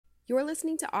You're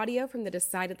listening to audio from the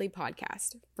Decidedly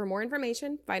podcast. For more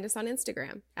information, find us on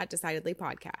Instagram at Decidedly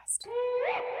Podcast.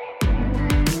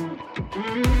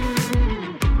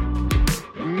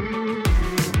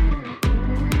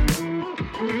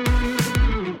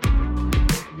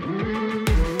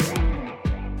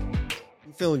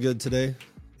 I'm feeling good today.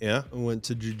 Yeah. I went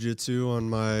to jiu-jitsu on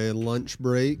my lunch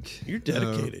break. You're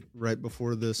dedicated. Right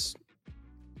before this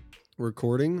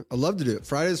recording. I love to do it.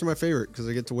 Fridays are my favorite because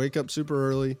I get to wake up super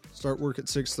early, start work at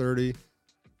 6:30.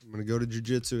 I'm going to go to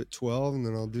jiu-jitsu at 12, and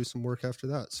then I'll do some work after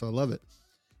that. So I love it.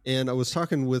 And I was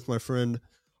talking with my friend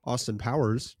Austin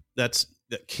Powers. That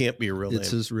can't be a real name.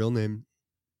 It's his real name.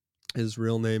 His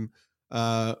real name.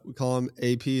 We call him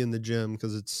AP in the gym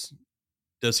because it's...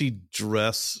 Does he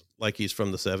dress like he's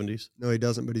from the 70s? No, he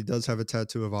doesn't, but he does have a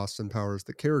tattoo of Austin Powers,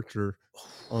 the character,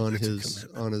 on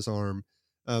his arm.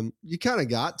 You kind of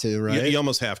got to, right? You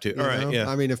almost have to. All right, yeah.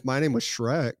 I mean, if my name was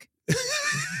Shrek,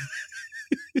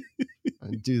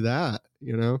 I'd do that,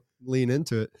 lean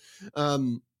into it.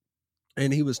 And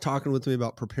he was talking with me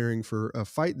about preparing for a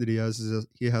fight that he has.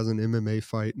 He has an MMA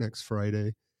fight next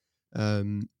Friday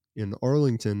in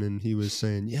Arlington. And he was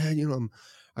saying,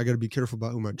 I got to be careful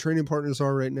about who my training partners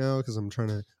are right now because I'm trying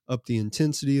to up the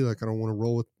intensity. Like I don't want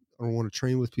to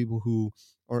train with people who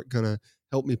aren't going to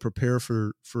help me prepare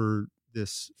for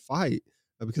this fight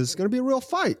because it's going to be a real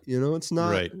fight. It's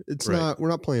not, right. Not, we're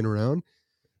not playing around.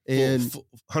 And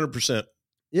 100%.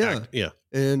 Yeah. Yeah.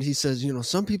 And he says,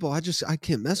 some people, I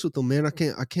can't mess with them, man. I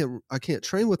can't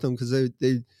train with them because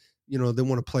they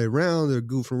want to play around. They're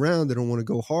goofing around. They don't want to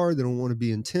go hard. They don't want to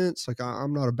be intense. Like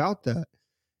I'm not about that.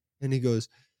 And he goes,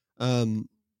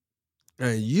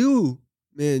 you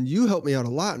helped me out a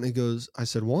lot. And he goes, I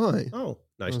said, why? Oh,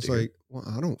 nice. I was like, well,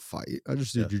 I don't fight. I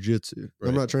just do jujitsu. Right.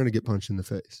 I'm not trying to get punched in the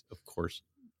face. Of course.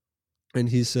 And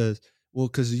he says, well,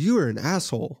 because you are an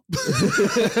asshole. Do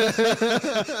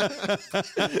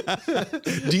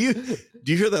you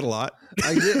hear that a lot?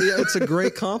 It's a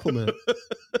great compliment.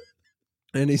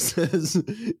 And he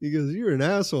goes, you're an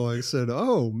asshole. I said,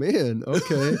 oh man,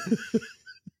 okay.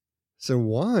 So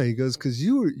why? He goes, because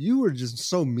you were just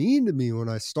so mean to me when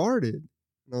I started.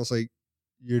 And I was like,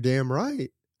 you're damn right.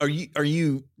 Are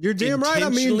you? You're damn right.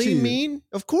 I'm mean.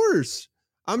 Of course.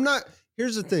 I'm not.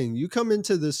 Here's the thing. You come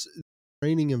into this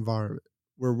training environment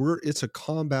where it's a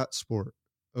combat sport.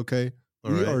 Okay.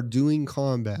 We are doing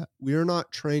combat. We are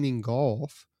not training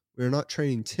golf. We are not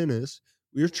training tennis.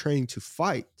 We are training to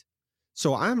fight.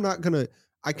 So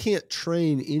I can't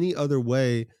train any other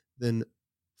way than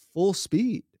full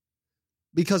speed.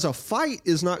 Because a fight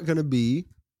is not going to be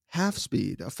half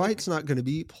speed. A fight's not going to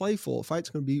be playful. A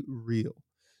fight's going to be real.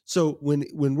 So when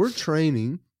we're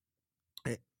training,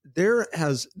 there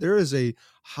is a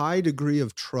high degree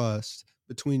of trust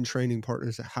between training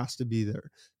partners that has to be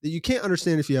there that you can't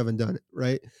understand if you haven't done it,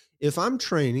 right? If I'm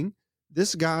training,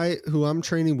 this guy who I'm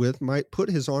training with might put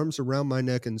his arms around my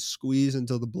neck and squeeze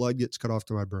until the blood gets cut off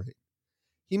to my brain.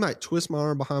 He might twist my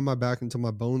arm behind my back until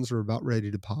my bones are about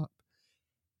ready to pop.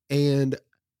 And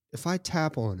if I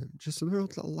tap on him, just a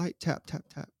light tap, tap,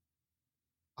 tap,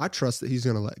 I trust that he's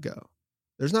going to let go.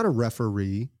 There's not a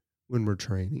referee when we're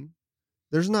training.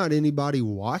 There's not anybody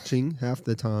watching half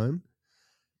the time.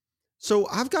 So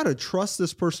I've got to trust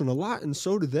this person a lot, and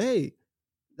so do they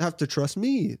have to trust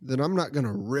me that I'm not going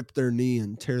to rip their knee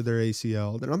and tear their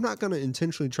ACL, that I'm not going to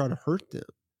intentionally try to hurt them.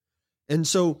 And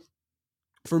so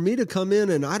for me to come in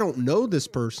and I don't know this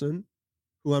person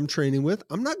who I'm training with,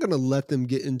 I'm not going to let them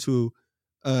get into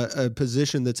a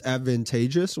position that's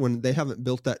advantageous when they haven't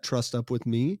built that trust up with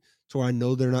me to where I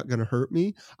know they're not going to hurt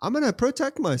me. I'm going to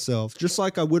protect myself just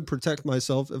like I would protect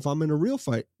myself if I'm in a real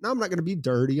fight. Now, I'm not going to be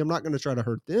dirty. I'm not going to try to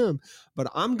hurt them,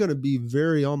 but I'm going to be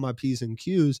very on my P's and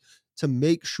Q's to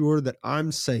make sure that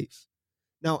I'm safe.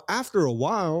 Now, after a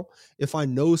while, if I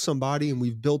know somebody and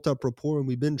we've built up rapport and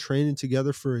we've been training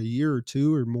together for a year or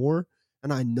two or more,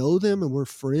 and I know them and we're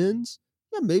friends,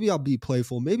 yeah, maybe I'll be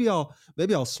playful. Maybe I'll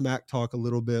smack talk a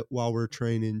little bit while we're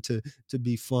training to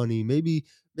be funny. Maybe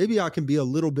I can be a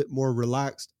little bit more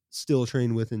relaxed, still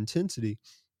train with intensity.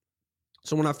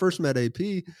 So when I first met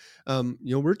AP,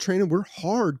 we're training, we're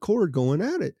hardcore going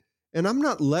at it. And I'm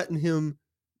not letting him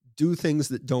do things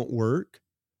that don't work.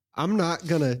 I'm not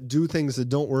going to do things that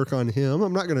don't work on him.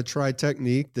 I'm not going to try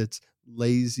technique that's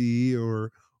lazy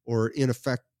or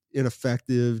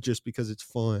ineffective just because it's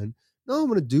fun. No, I'm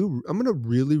going to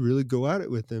really, really go at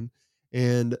it with him.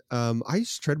 And I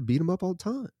used to try to beat him up all the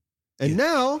time. And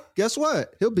now, guess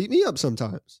what? He'll beat me up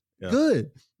sometimes. Yeah. Good.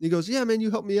 He goes, yeah, man,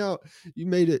 you helped me out. You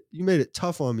made it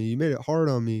tough on me. You made it hard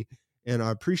on me. And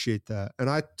I appreciate that. And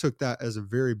I took that as a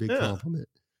very big compliment.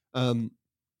 I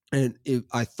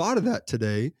thought of that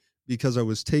today because I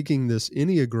was taking this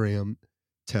Enneagram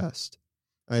test.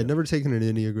 I had never taken an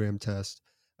Enneagram test.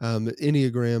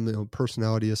 Enneagram,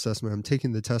 personality assessment. I'm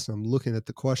taking the test and I'm looking at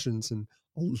the questions, and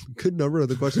a good number of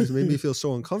the questions made me feel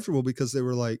so uncomfortable because they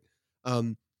were like,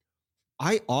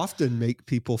 I often make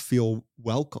people feel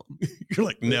welcome. You're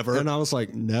like, never. And I was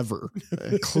like, never.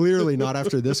 Clearly not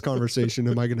after this conversation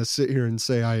am I going to sit here and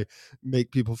say I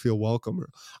make people feel welcome, or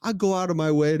I go out of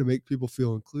my way to make people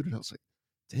feel included. I was like,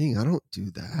 dang, I don't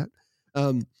do that.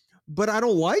 But I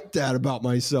don't like that about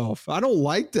myself. I don't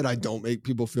like that I don't make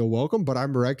people feel welcome, but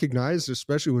I'm recognized,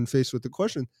 especially when faced with the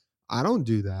question, I don't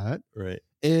do that. Right.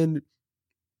 And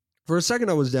for a second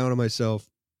I was down on myself.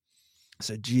 I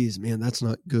said, geez, man, that's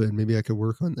not good. Maybe I could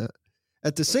work on that.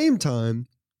 At the same time,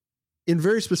 in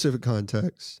very specific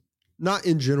contexts, not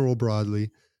in general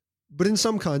broadly, but in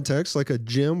some contexts, like a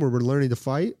gym where we're learning to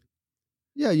fight.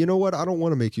 Yeah, you know what? I don't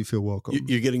want to make you feel welcome.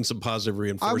 You're getting some positive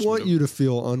reinforcement. I want you to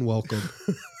feel unwelcome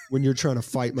when you're trying to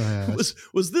fight my ass.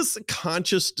 Was this a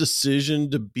conscious decision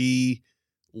to be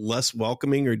less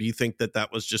welcoming, or do you think that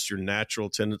was just your natural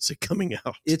tendency coming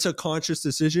out? It's a conscious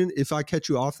decision. If I catch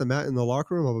you off the mat in the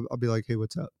locker room, I'll be like, hey,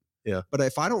 what's up? Yeah. But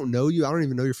if I don't know you, I don't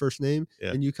even know your first name,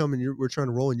 yeah. and you come and we're trying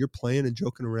to roll and you're playing and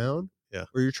joking around, yeah,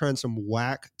 or you're trying some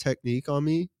whack technique on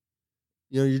me,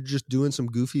 you're just doing some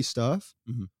goofy stuff,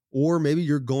 mm-hmm. or maybe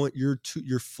you're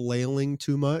flailing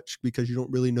too much because you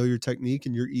don't really know your technique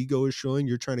and your ego is showing.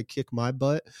 You're trying to kick my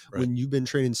butt when you've been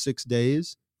training 6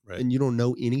 days and you don't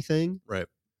know anything. Right.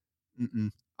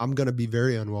 I'm going to be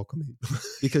very unwelcoming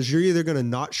because you're either going to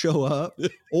not show up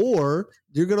or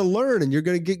you're going to learn and you're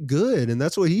going to get good. And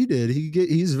that's what he did.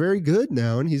 He's very good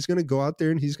now, and he's going to go out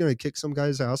there and he's going to kick some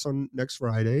guy's ass on next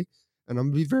Friday. And I'm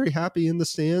going to be very happy in the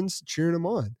stands cheering him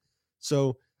on.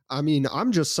 So, I mean,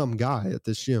 I'm just some guy at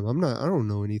this gym. I don't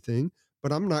know anything,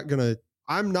 but I'm not going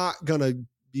to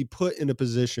be put in a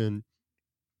position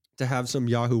to have some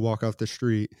Yahoo walk off the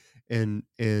street and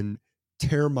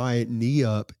tear my knee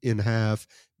up in half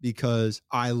because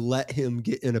I let him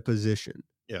get in a position.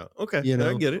 Yeah. Okay.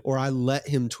 I get it. Or I let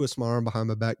him twist my arm behind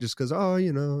my back just because,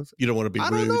 you don't want to be rude. I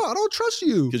don't know. I don't trust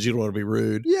you. Because you don't want to be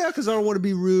rude. Yeah, because I don't want to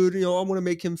be rude. I want to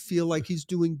make him feel like he's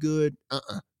doing good.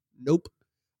 Nope.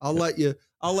 I'll let you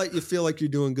feel like you're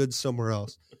doing good somewhere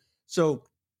else. So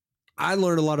I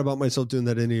learned a lot about myself doing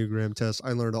that Enneagram test.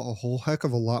 I learned a whole heck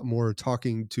of a lot more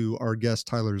talking to our guest,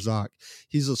 Tyler Zock.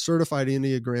 He's a certified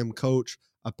Enneagram coach,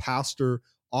 a pastor,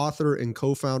 author, and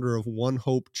co-founder of One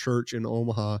Hope Church in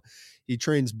Omaha. He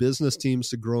trains business teams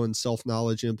to grow in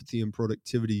self-knowledge, empathy, and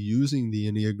productivity using the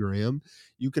Enneagram.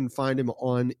 You can find him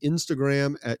on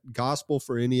Instagram at Gospel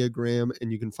for Enneagram,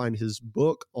 and you can find his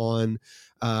book on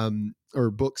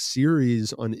book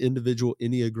series on individual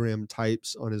Enneagram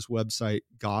types on his website,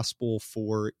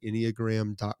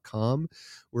 gospelforenneagram.com,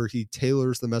 where he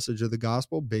tailors the message of the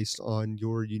gospel based on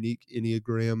your unique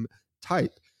Enneagram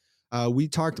type. We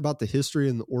talked about the history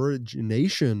and the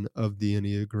origination of the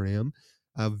Enneagram,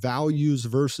 values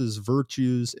versus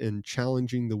virtues, and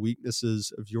challenging the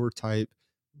weaknesses of your type,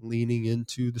 leaning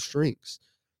into the strengths.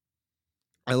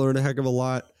 I learned a heck of a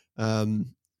lot,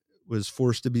 was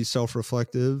forced to be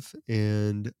self-reflective,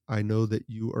 and I know that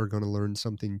you are going to learn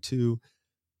something too.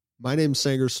 My name's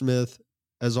Sanger Smith.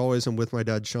 As always, I'm with my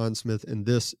dad, Sean Smith, and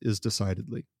this is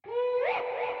Decidedly.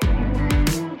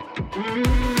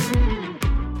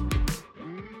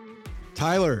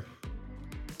 Tyler,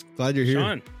 glad you're here.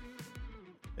 Sean.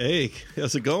 Hey,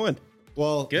 how's it going?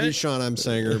 Well, good. He's Sean, I'm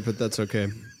Sanger, but that's okay.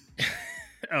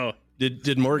 Oh,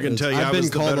 did Morgan tell you I've been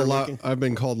called a lot? looking? I've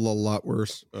been called a lot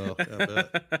worse. Oh, I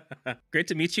bet. Great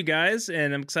to meet you guys,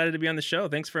 and I'm excited to be on the show.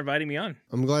 Thanks for inviting me on.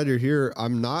 I'm glad you're here.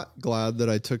 I'm not glad that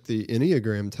I took the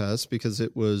Enneagram test because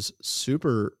it was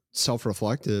super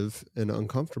self-reflective and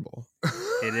uncomfortable.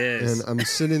 It is. And I'm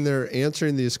sitting there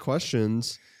answering these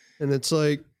questions, and it's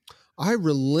like I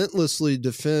relentlessly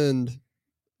defend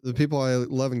the people I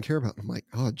love and care about. I'm like,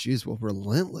 oh, geez, well,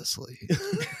 relentlessly.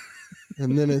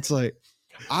 And then it's like,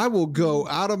 I will go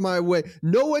out of my way.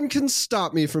 No one can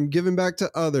stop me from giving back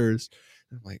to others.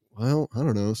 I'm like, well, I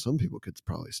don't know. Some people could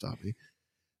probably stop me.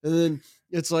 And then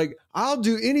it's like, I'll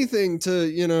do anything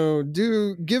to,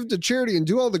 give to charity and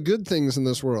do all the good things in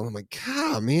this world. I'm like,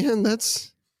 God, man,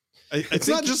 it's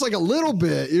not just like a little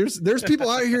bit. There's people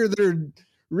out here that are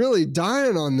really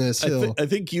dying on this hill. I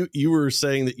think you were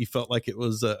saying that you felt like it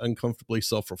was uncomfortably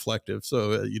self-reflective,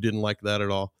 so you didn't like that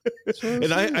at all.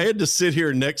 And I had to sit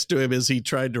here next to him as he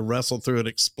tried to wrestle through and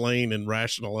explain and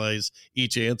rationalize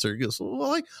each answer. He goes,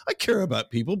 well, I care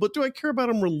about people, but do I care about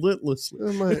them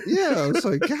relentlessly? Yeah, it's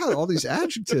like, God, all these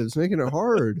adjectives making it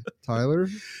hard, Tyler.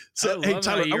 So, hey,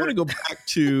 Tyler, I want to go back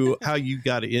to how you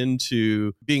got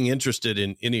into being interested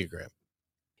in Enneagram.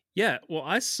 Yeah, well,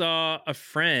 I saw a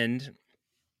friend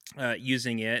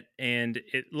using it, and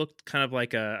it looked kind of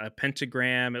like a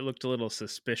pentagram. It looked a little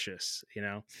suspicious, you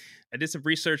know. I did some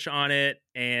research on it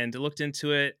and looked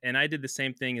into it, and I did the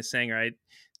same thing as Sanger. I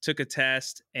took a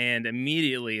test, and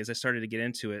immediately, as I started to get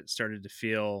into it, started to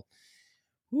feel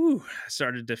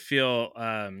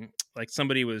like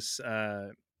somebody was,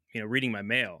 reading my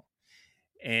mail.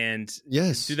 And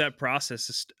yes, through that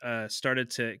process, started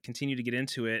to continue to get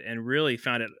into it and really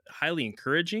found it highly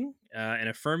encouraging and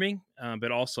affirming,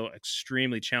 but also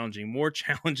extremely challenging, more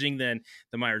challenging than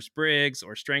the Myers-Briggs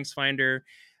or StrengthsFinder.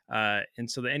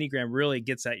 And so the Enneagram really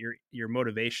gets at your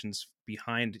motivations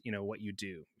behind, what you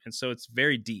do. And so it's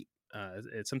very deep.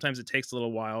 Sometimes it takes a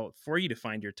little while for you to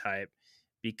find your type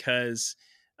because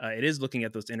it is looking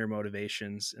at those inner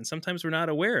motivations. And sometimes we're not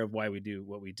aware of why we do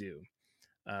what we do.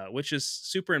 Which is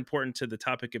super important to the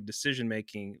topic of decision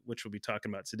making, which we'll be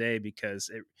talking about today,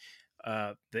 because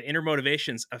the inner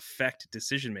motivations affect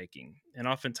decision making, and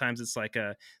oftentimes it's like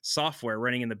a software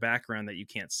running in the background that you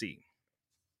can't see.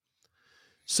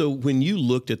 So when you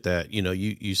looked at that,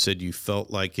 you said you felt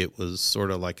like it was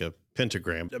sort of like a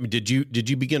pentagram. I mean, did you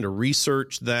begin to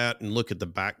research that and look at the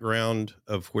background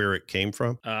of where it came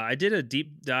from? I did a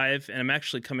deep dive, and I'm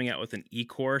actually coming out with an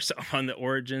e-course on the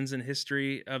origins and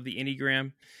history of the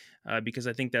Enneagram, because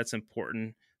I think that's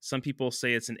important. Some people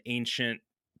say it's an ancient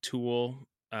tool.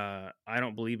 I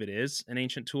don't believe it is an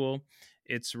ancient tool.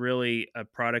 It's really a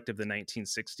product of the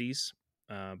 1960s,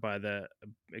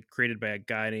 created by a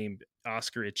guy named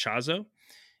Oscar Ichazo.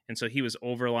 And so he was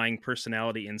overlying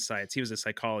personality insights. He was a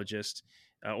psychologist,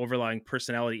 overlying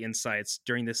personality insights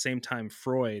during the same time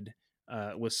Freud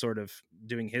was sort of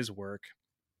doing his work.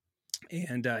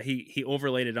 And he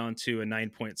overlaid it onto a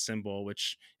 9-point symbol,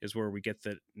 which is where we get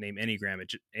the name Enneagram.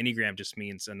 Enneagram just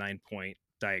means a 9-point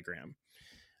diagram.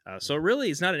 So it really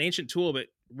is not an ancient tool, but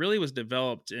really was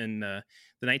developed in the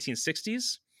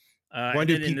 1960s. Why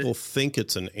do people think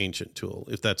it's an ancient tool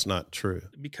if that's not true?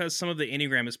 Because some of the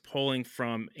Enneagram is pulling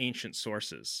from ancient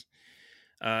sources.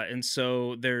 And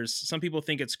so some people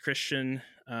think it's Christian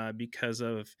because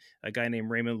of a guy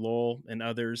named Raymond Lowell and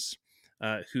others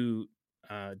who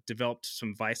developed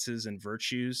some vices and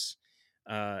virtues.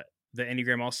 The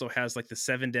Enneagram also has like the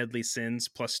 7 deadly sins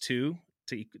plus 2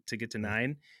 to get to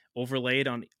 9 overlaid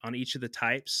on each of the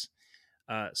types.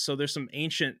 So there's some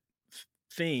ancient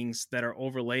things that are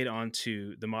overlaid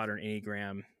onto the modern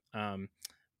Enneagram.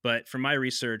 But from my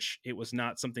research, it was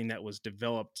not something that was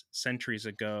developed centuries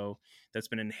ago that's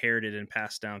been inherited and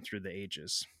passed down through the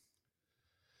ages.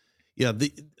 Yeah,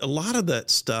 a lot of that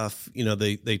stuff,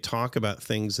 they talk about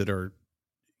things that are,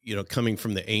 coming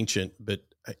from the ancient, but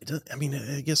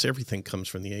I guess everything comes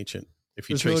from the ancient. If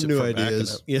you There's trace no it new from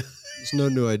ideas. Yeah, there's no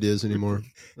new ideas anymore.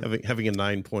 having a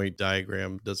 9-point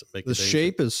diagram doesn't make the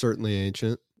shape is certainly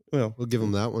ancient. Well, we'll give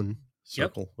them that one.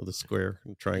 Circle with a square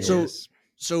and triangle.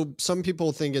 So some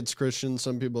people think it's Christian.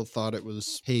 Some people thought it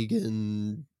was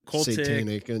pagan, cultic,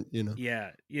 satanic, and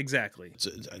Yeah, exactly.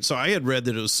 So I had read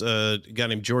that it was a guy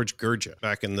named George Gurdjieff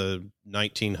back in the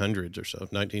 1900s or so,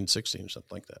 1916 or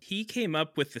something like that. He came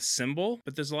up with the symbol,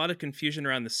 but there's a lot of confusion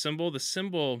around the symbol. The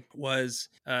symbol was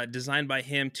designed by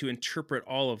him to interpret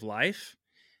all of life.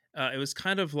 It was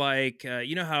kind of like,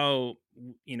 how,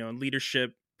 in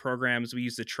leadership programs, we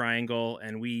use the triangle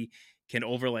and we can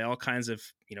overlay all kinds of,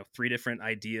 3 different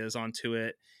ideas onto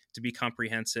it to be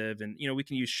comprehensive. And, we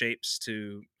can use shapes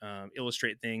to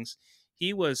illustrate things.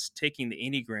 He was taking the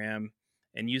Enneagram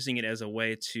and using it as a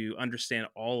way to understand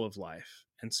all of life.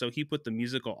 And so he put the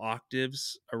musical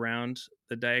octaves around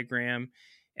the diagram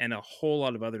and a whole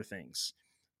lot of other things.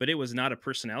 But it was not a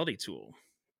personality tool.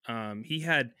 He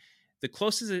had the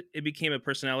closest it became a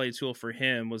personality tool for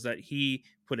him was that he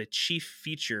put a chief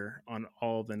feature on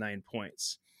all the 9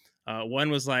 points. One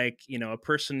was like, a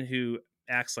person who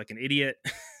acts like an idiot,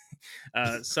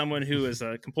 someone who is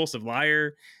a compulsive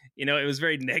liar. It was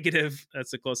very negative.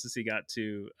 That's the closest he got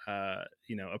to,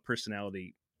 a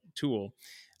personality tool.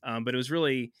 But it was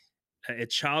really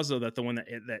Ichazo that the one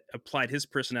that applied his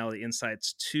personality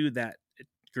insights to that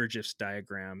Gurdjieff's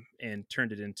diagram and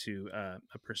turned it into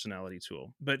a personality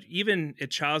tool. But even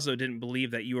Ichazo didn't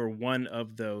believe that you were one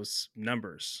of those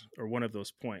numbers or one of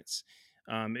those points.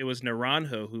 It was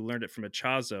Naranjo who learned it from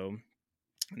Echazo.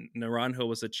 Naranjo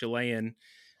was a Chilean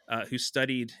who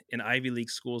studied in Ivy League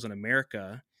schools in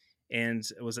America and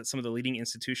was at some of the leading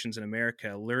institutions in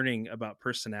America learning about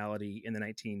personality in the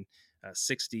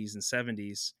 1960s and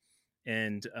 70s.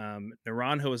 And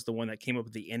Naranjo is the one that came up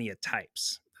with the Ennea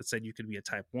types that said you could be a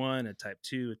type 1, a type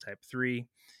 2, a type 3.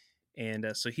 And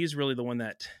so he's really the one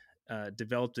that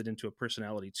developed it into a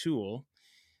personality tool.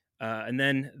 And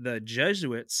then the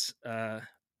Jesuits, a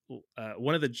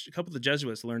couple of the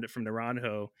Jesuits learned it from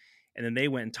Naranjo, and then they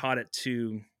went and taught it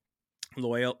to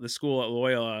the school at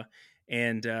Loyola,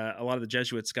 and a lot of the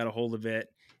Jesuits got a hold of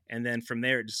it, and then from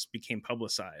there it just became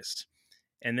publicized.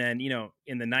 And then,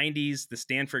 in the 90s, the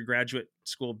Stanford Graduate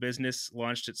School of Business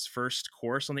launched its first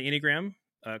course on the Enneagram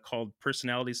called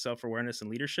Personality, Self-Awareness, and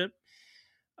Leadership.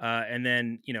 And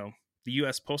then, the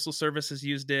U.S. Postal Service has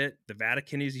used it. The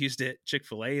Vatican has used it.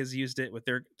 Chick-fil-A has used it with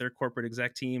their corporate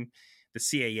exec team. The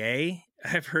CAA,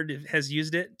 I've heard, has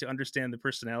used it to understand the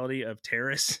personality of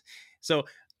terrorists. So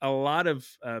a lot of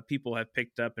people have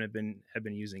picked up and have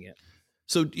been using it.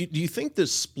 So do you think the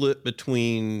split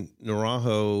between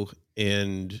Naranjo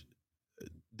and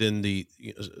then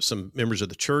some members of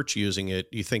the church using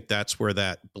it, do you think that's where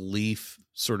that belief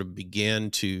sort of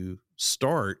began to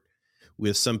start,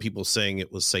 with some people saying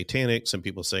it was satanic, some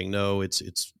people saying no,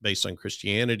 it's based on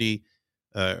Christianity?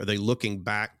 Are they looking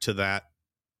back to that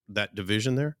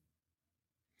division there?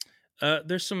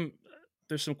 There's some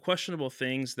questionable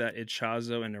things that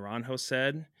Echazo and Naranjo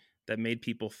said that made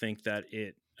people think that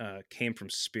it came from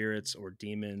spirits or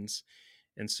demons,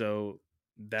 and so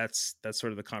that's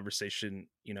sort of the conversation,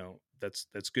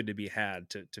 that's good to be had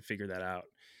to figure that out.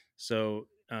 So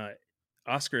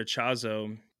Oscar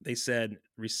Echazo, they said,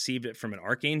 received it from an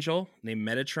archangel named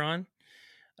Metatron,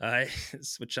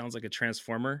 which sounds like a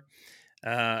transformer,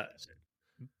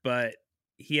 but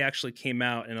he actually came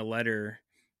out in a letter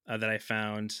that I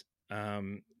found,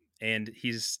 and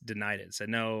he's denied it. Said,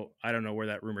 no, I don't know where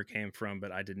that rumor came from,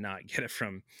 but I did not get it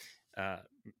from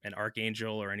an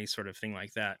archangel or any sort of thing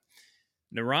like that.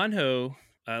 Naranjo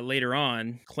later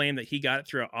on claimed that he got it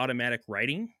through automatic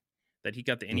writing, that he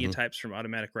got the Ennea types from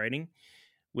automatic writing,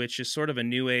 which is sort of a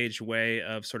new age way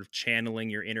of sort of channeling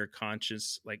your inner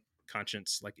conscience, like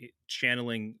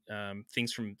channeling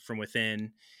things from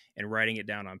within and writing it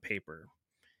down on paper.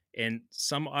 And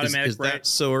some automatic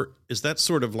is that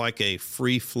sort of like a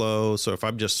free flow? So if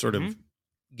I'm just sort of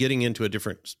getting into a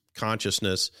different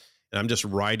consciousness and I'm just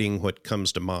writing what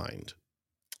comes to mind,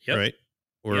 right?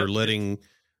 Or letting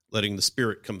the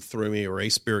spirit come through me, or a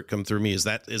spirit come through me. Is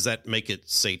that make it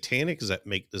satanic? Does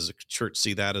the church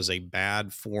see that as a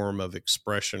bad form of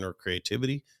expression or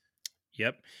creativity?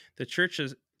 Yep. The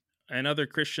churches and other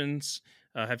Christians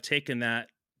have taken that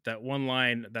one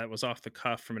line that was off the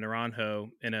cuff from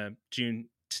Naranjo in a June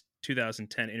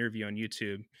 2010 interview on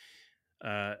YouTube.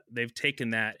 They've taken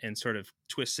that and sort of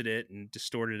twisted it and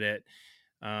distorted it.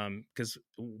 Because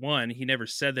one, he never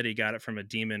said that he got it from a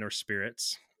demon or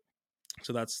spirits.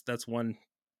 So that's one,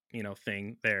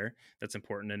 thing there that's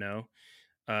important to know.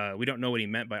 We don't know what he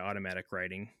meant by automatic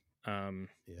writing.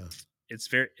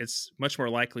 It's much more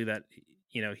likely that,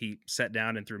 he sat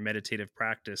down and through meditative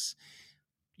practice,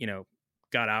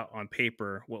 got out on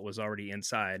paper what was already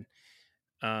inside.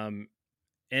 And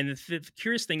the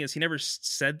curious thing is he never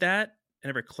said that and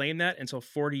never claimed that until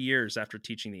 40 years after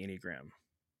teaching the Enneagram.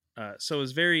 So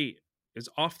it was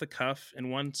off the cuff in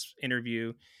one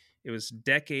interview. It was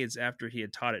decades after he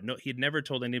had taught it. No, he had never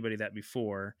told anybody that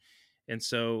before. And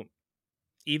so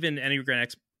even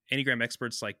Enneagram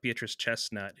experts like Beatrice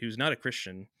Chestnut, who's not a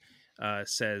Christian,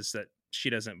 says that she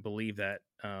doesn't believe that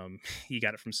he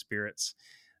got it from spirits,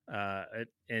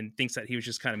 and thinks that he was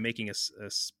just kind of making a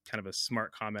kind of a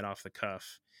smart comment off the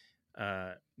cuff.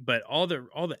 But all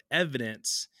the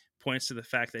evidence points to the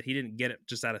fact that he didn't get it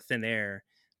just out of thin air,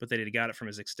 but that he got it from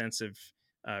his extensive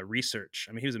research.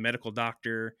 I mean, he was a medical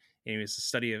doctor, and he was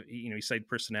he studied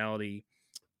personality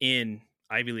in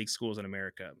Ivy League schools in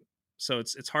America. So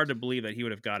it's hard to believe that he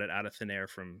would have got it out of thin air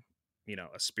from,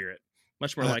 a spirit.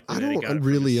 Much more likely. I don't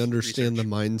really understand the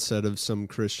mindset of some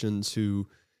Christians who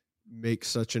make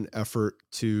such an effort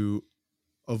to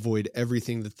avoid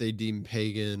everything that they deem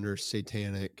pagan or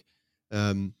satanic.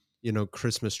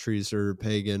 Christmas trees are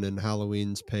pagan and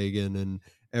Halloween's pagan and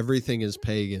everything is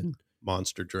pagan.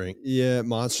 Monster drink. Yeah,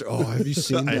 monster. Oh, have you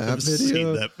seen that video? I have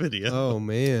seen that video. Oh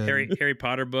man. Harry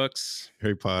Potter books.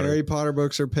 Harry Potter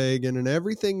books are pagan and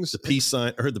everything's the peace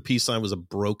sign. I heard the peace sign was a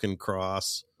broken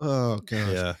cross. Oh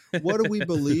gosh. Yeah. What do we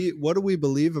believe? What do we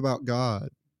believe about God?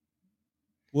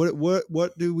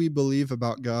 What do we believe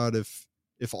about God if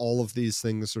if all of these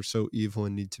things are so evil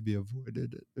and need to be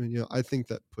avoided. And, I think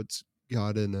that puts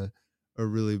God in a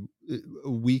really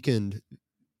weakened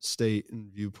state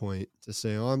and viewpoint to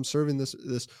say, oh, I'm serving this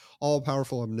all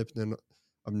powerful,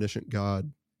 omniscient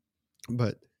God.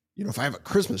 But, if I have a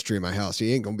Christmas tree in my house,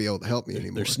 he ain't going to be able to help me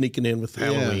anymore. They're sneaking in with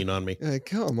Halloween on me.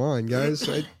 Come on, guys.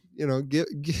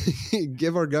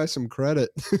 Give our guy some credit.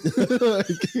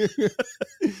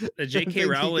 J.K.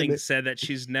 Rowling said that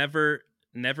she's never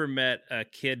met a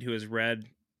kid who has read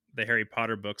the Harry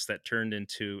Potter books that turned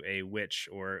into a witch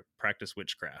or practiced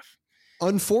witchcraft.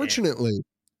 Unfortunately,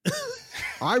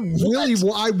 I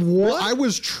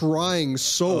was trying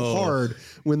so hard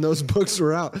when those books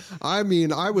were out. I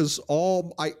mean, I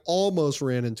almost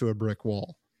ran into a brick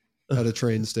wall at a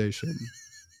train station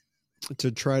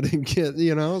to try to get,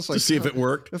 it's like, to see if it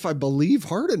worked. If I believe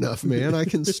hard enough, man, I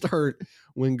can start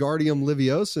Wingardium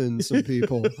Leviosa in some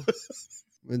people. It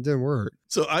didn't work.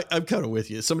 So I'm kind of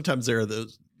with you. Sometimes there are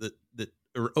those that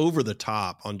are over the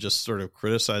top on just sort of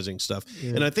criticizing stuff.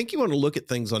 Yeah. And I think you want to look at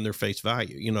things on their face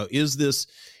value. Is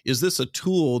this a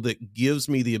tool that gives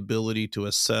me the ability to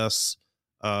assess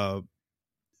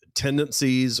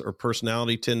tendencies or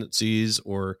personality tendencies,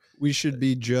 or we should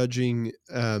be judging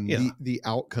the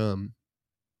outcome,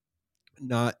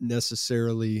 not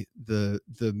necessarily the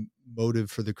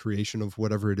motive for the creation of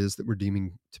whatever it is that we're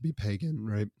deeming to be pagan,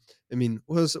 right? I mean,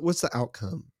 what's the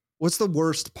outcome? What's the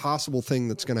worst possible thing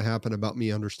that's going to happen about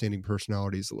me understanding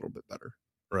personalities a little bit better?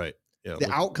 Right. Yeah.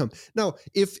 The outcome. Now,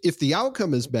 if the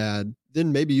outcome is bad,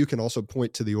 then maybe you can also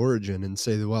point to the origin and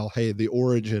say, well, hey, the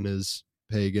origin is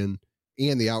pagan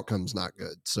and the outcome's not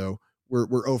good. So we're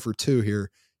 0 for 2 here.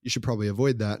 You should probably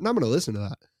avoid that. And I'm going to listen to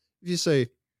that. If you say,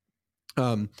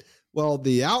 well,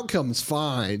 the outcome's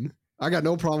fine, I got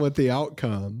no problem with the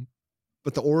outcome,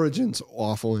 but the origin's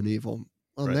awful and evil.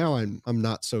 Well, right. Now I'm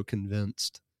not so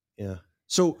convinced. Yeah.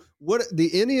 So what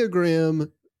the Enneagram,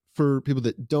 for people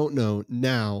that don't know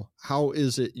now, how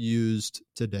is it used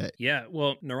today? Yeah.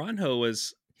 Well,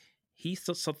 Naranjo he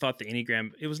thought the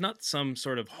Enneagram, it was not some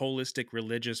sort of holistic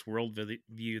religious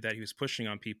worldview that he was pushing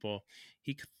on people.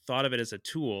 He thought of it as a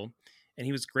tool, and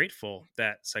he was grateful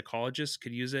that psychologists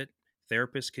could use it,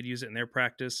 therapists could use it in their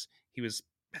practice. He was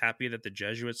happy that the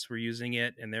Jesuits were using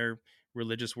it in their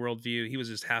religious worldview. He was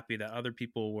just happy that other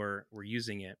people were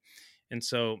using it. And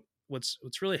so what's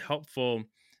really helpful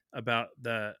about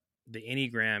the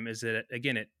Enneagram is that,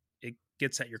 again, it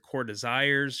gets at your core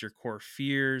desires, your core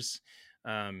fears,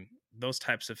 those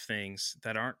types of things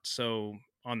that aren't so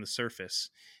on the surface.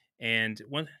 And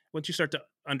once you start to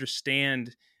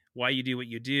understand why you do what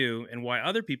you do and why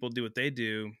other people do what they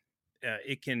do,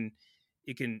 it can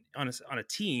on a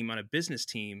team, on a business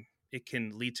team, it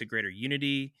can lead to greater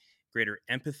unity, greater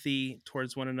empathy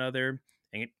towards one another,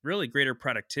 and really greater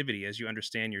productivity as you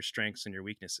understand your strengths and your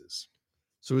weaknesses.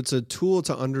 So it's a tool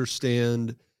to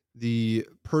understand the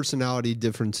personality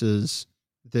differences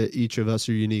that each of us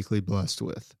are uniquely blessed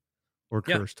with or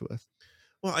cursed with.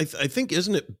 Well, I think,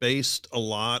 isn't it based a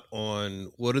lot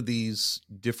on what are these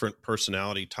different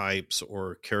personality types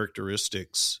or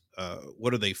characteristics?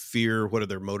 What do they fear? What are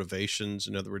their motivations?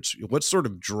 In other words, what's sort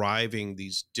of driving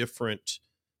these different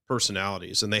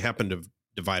personalities? And they happen to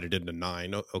divide it into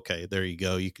 9. Okay, there you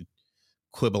go. You could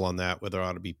quibble on that, whether it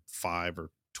ought to be 5 or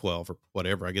 12 or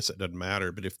whatever. I guess it doesn't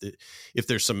matter. But if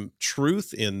there's some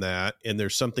truth in that, and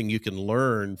there's something you can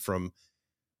learn from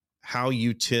how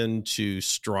you tend to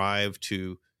strive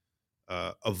to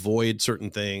avoid certain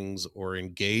things or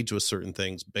engage with certain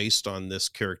things based on this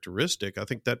characteristic, I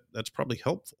think that's probably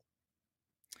helpful.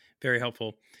 Very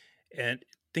helpful. And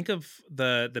think of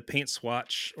the paint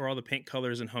swatch or all the paint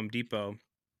colors in Home Depot.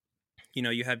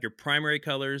 You have your primary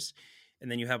colors,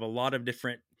 and then you have a lot of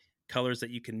different colors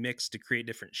that you can mix to create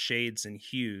different shades and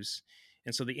hues.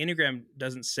 And so the Enneagram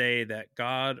doesn't say that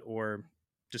God or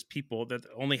just people, that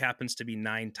only happens to be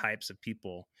 9 types of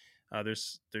people.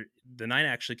 The 9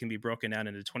 actually can be broken down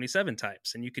into 27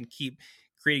 types, and you can keep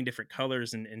creating different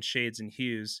colors and shades and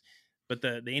hues. But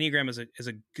the Enneagram is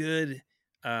a good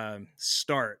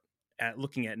start at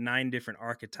looking at 9 different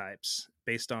archetypes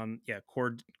based on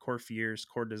core fears,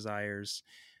 core desires,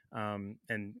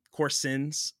 and core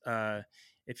sins,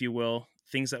 if you will,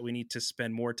 things that we need to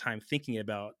spend more time thinking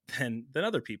about than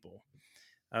other people.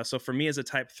 So for me as a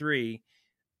type 3,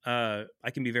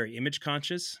 I can be very image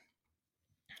conscious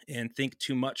and think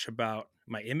too much about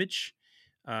my image,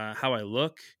 how I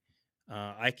look.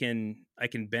 I can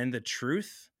bend the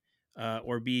truth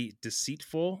or be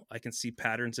deceitful. I can see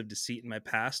patterns of deceit in my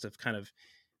past of kind of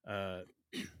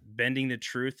bending the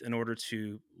truth in order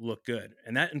to look good.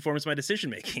 And that informs my decision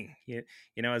making.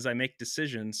 As I make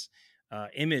decisions,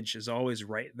 image is always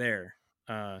right there.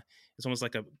 It's almost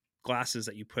like a glasses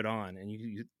that you put on, and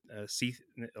you see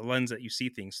a lens that you see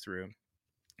things through.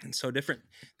 And so different,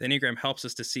 the Enneagram helps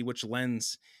us to see which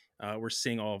lens we're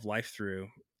seeing all of life through,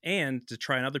 and to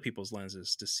try on other people's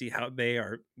lenses to see how they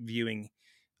are viewing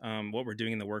what we're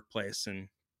doing in the workplace, and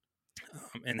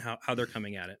how they're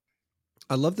coming at it.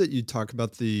 I love that you talk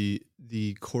about the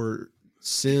core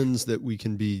sins that we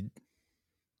can be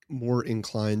more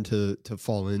inclined to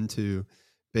fall into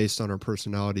based on our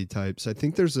personality types. I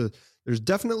think there's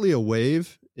definitely a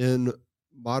wave in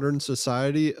modern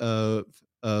society of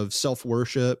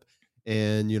self-worship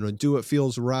and, do what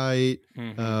feels right,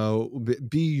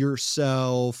 be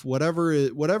yourself, whatever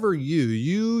you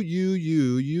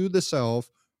the self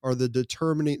are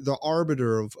the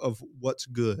arbiter of what's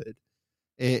good.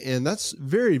 And that's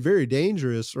very, very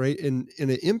dangerous, right? And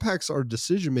it impacts our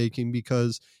decision making,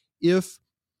 because if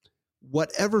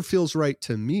whatever feels right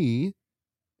to me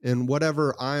and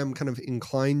whatever I am kind of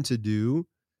inclined to do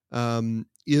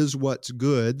is what's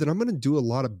good, then I'm going to do a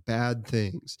lot of bad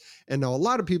things. And now a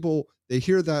lot of people, they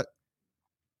hear that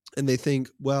and they think,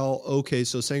 well, okay,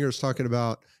 so Sanger's talking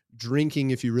about drinking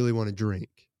if you really want to drink,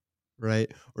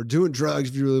 right? Or doing drugs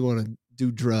if you really want to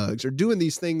do drugs, or doing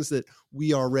these things that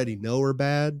we already know are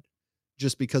bad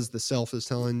just because the self is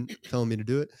telling me to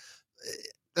do it.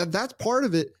 That's part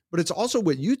of it, but it's also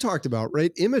what you talked about,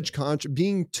 right? Image conscious,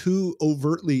 being too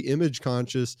overtly image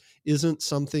conscious isn't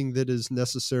something that is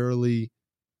necessarily,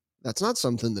 that's not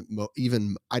something that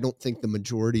even I don't think the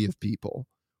majority of people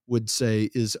would say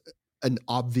is an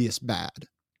obvious bad,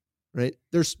 right?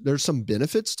 There's some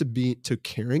benefits to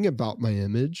caring about my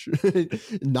image.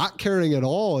 Not caring at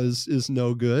all is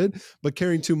no good, but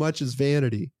caring too much is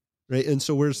vanity, right? And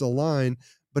so where's the line?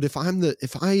 But if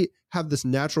I have this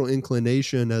natural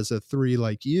inclination as a 3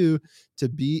 like you to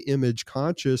be image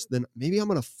conscious, then maybe I'm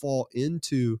going to fall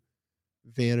into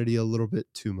vanity a little bit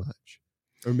too much.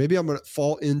 Or maybe I'm going to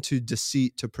fall into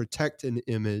deceit to protect an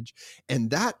image. And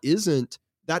that isn't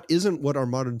what our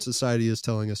modern society is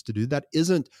telling us to do. That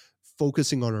isn't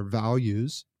focusing on our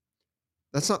values.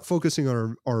 That's not focusing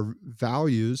on our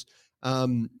values.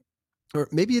 Or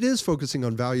maybe it is focusing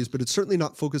on values, but it's certainly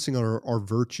not focusing on our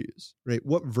virtues, right?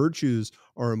 What virtues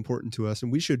are important to us?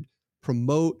 And we should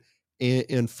promote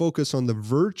and focus on the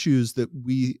virtues that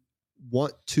we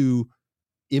want to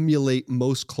emulate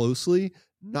most closely,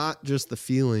 not just the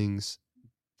feelings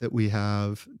that we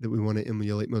have that we want to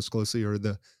emulate most closely, or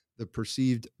the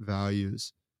perceived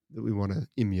values that we want to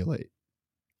emulate.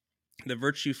 The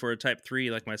virtue for a type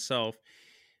 3 like myself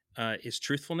is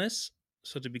truthfulness.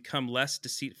 So to become less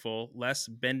deceitful, less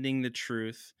bending the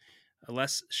truth,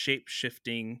 less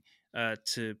shape-shifting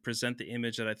to present the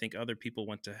image that I think other people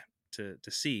want to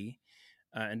see,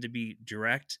 and to be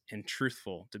direct and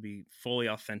truthful, to be fully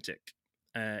authentic.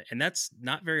 And that's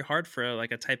not very hard for a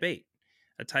type 8.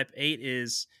 A type 8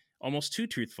 is almost too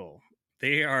truthful.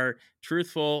 They are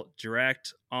truthful,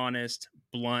 direct, honest,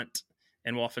 blunt,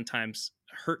 and will oftentimes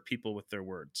hurt people with their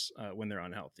words when they're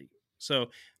unhealthy. So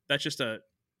that's just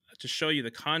to show you the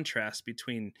contrast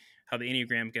between how the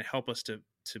Enneagram can help us to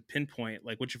pinpoint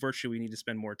like which virtue we need to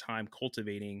spend more time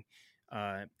cultivating,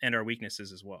 and our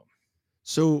weaknesses as well.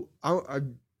 So I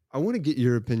want to get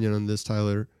your opinion on this,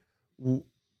 Tyler.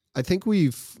 I think we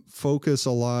focus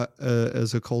a lot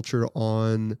as a culture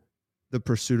on the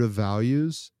pursuit of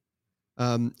values.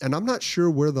 And I'm not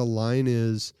sure where the line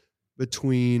is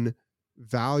between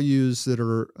values that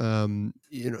are,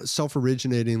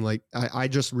 self-originating. Like I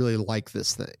just really like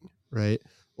this thing, right?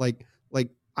 Like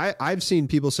I've seen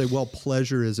people say, well,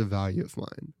 pleasure is a value of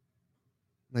mine.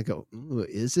 And I go, ooh,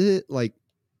 is it? Like,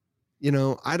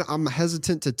 I'm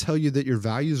hesitant to tell you that your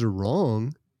values are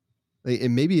wrong.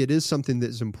 And maybe it is something that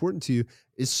is important to you.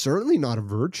 It's certainly not a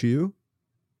virtue.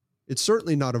 It's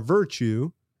certainly not a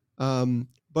virtue.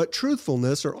 But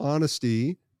truthfulness or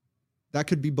honesty, that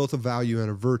could be both a value and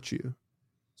a virtue.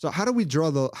 So how do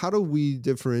we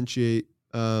differentiate?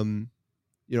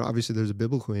 Obviously there's a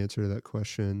biblical answer to that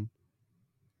question,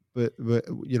 but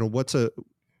what's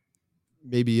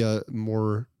maybe a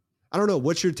more, I don't know.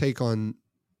 What's your take on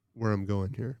where I'm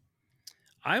going here?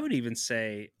 I would even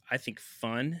say, I think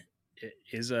fun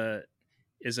is a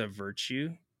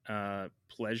virtue.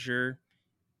 Pleasure,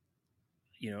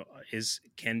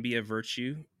 can be a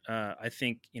virtue. I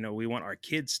think, we want our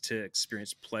kids to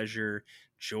experience pleasure,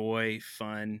 joy,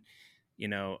 fun,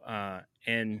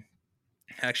 and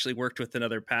actually worked with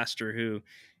another pastor who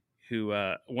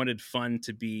wanted fun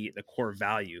to be the core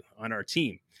value on our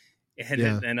team, and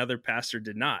another pastor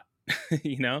did not.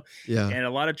 Yeah. And a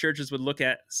lot of churches would look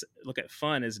at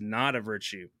fun as not a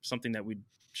virtue, something that we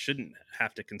shouldn't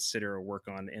have to consider or work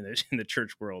on in the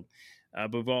church world.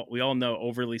 But we all know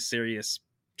overly serious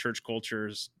church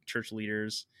cultures, church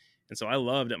leaders. And so I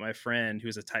loved that my friend, who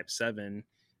is a type 7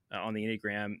 on the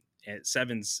Enneagram, and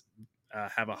 7s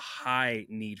have a high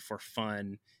need for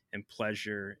fun and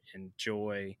pleasure and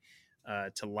joy,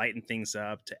 to lighten things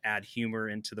up, to add humor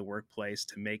into the workplace,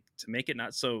 to make it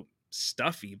not so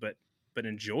stuffy, but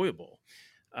enjoyable.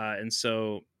 And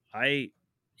so I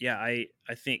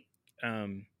think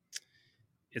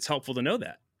it's helpful to know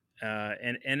that,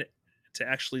 and to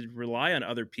actually rely on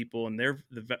other people and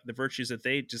the virtues that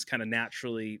they just kind of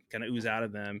naturally kind of ooze out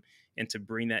of them, and to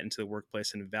bring that into the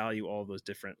workplace and value all those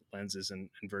different lenses and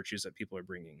virtues that people are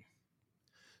bringing.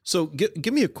 So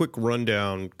give me a quick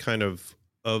rundown kind of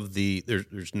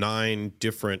there's 9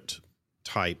 different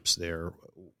types there.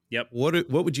 Yep. What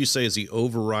would you say is the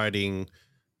overriding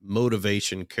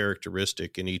motivation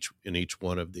characteristic in each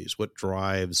one of these? What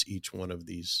drives each one of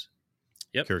these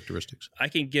characteristics? I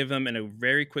can give them in a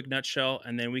very quick nutshell,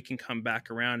 and then we can come back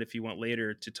around if you want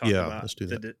later to talk about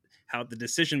how the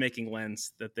decision-making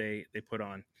lens that they put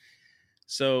on.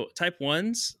 So type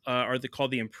 1s are called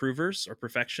the improvers or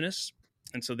perfectionists.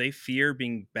 And so they fear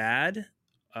being bad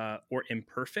or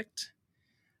imperfect.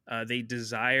 They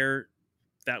desire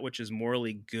that which is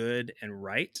morally good and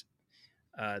right.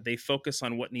 They focus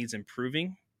on what needs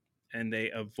improving, and they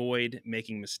avoid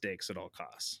making mistakes at all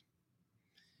costs.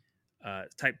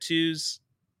 Type 2s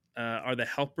are the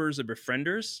helpers or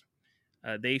befrienders.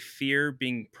 They fear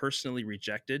being personally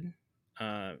rejected.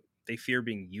 They fear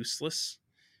being useless.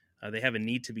 They have a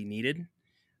need to be needed.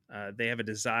 They have a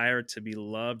desire to be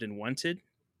loved and wanted.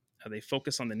 They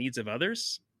focus on the needs of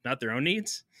others, not their own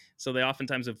needs. So they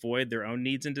oftentimes avoid their own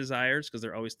needs and desires because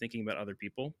they're always thinking about other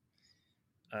people.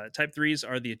 Type 3s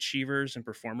are the achievers and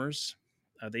performers.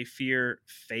 They fear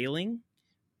failing.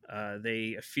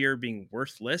 They fear being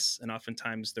worthless, and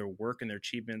oftentimes their work and their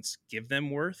achievements give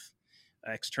them worth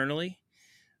externally.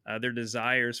 Their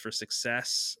desires for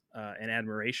success and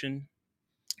admiration.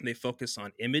 They focus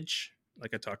on image,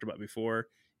 like I talked about before,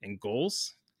 and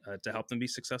goals to help them be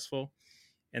successful.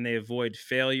 And they avoid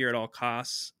failure at all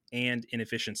costs and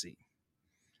inefficiency.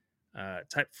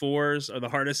 Type 4s are the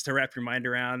hardest to wrap your mind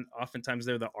around. Oftentimes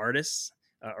they're the artists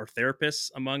or therapists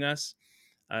among us.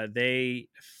 They're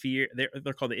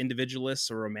called the individualists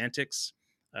or romantics.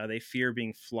 They fear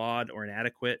being flawed or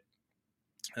inadequate.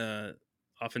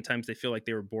 Oftentimes they feel like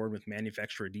they were born with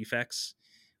manufacturer defects,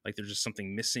 like there's just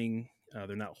something missing.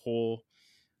 They're not whole.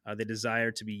 They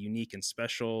desire to be unique and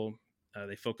special.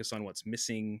 They focus on what's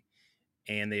missing,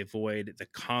 and they avoid the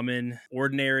common,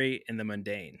 ordinary, and the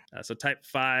mundane. So type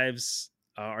 5s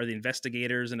are the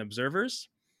investigators and observers.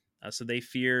 So they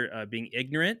fear being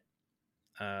ignorant.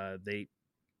 They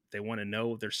want to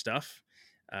know their stuff.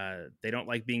 They don't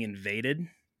like being invaded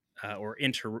or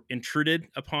intruded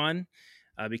upon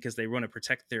because they want to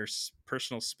protect their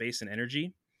personal space and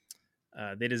energy.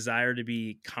 They desire to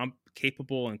be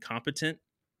capable and competent.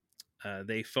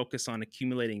 They focus on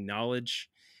accumulating knowledge,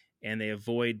 and they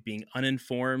avoid being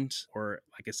uninformed or,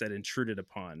 like I said, intruded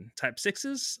upon. Type 6s,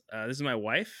 this is my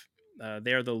wife.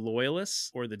 They are the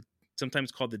loyalists, or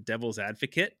sometimes called the devil's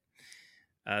advocate.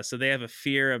 So they have a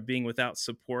fear of being without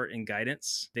support and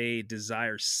guidance. They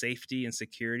desire safety and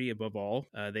security above all.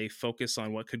 They focus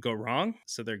on what could go wrong.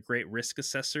 So they're great risk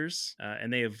assessors,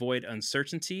 and they avoid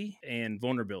uncertainty and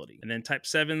vulnerability. And then type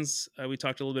 7s, we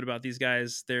talked a little bit about these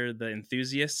guys. They're the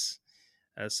enthusiasts.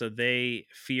 So they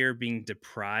fear being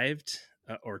deprived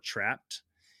or trapped.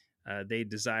 They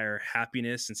desire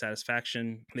happiness and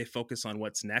satisfaction. They focus on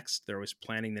what's next. They're always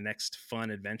planning the next fun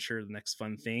adventure, the next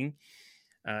fun thing.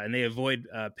 And they avoid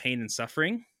pain and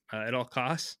suffering at all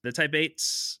costs. The type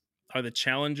 8s are the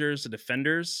challengers, the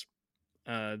defenders.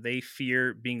 They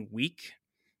fear being weak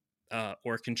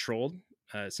or controlled.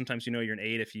 Sometimes you're an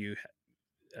 8 if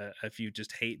you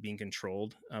just hate being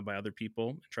controlled by other people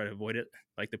and try to avoid it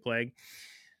like the plague.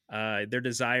 Their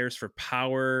desires for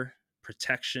power,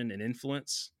 protection, and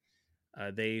influence.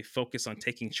 They focus on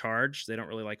taking charge. They don't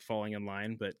really like falling in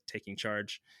line, but taking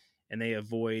charge. And they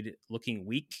avoid looking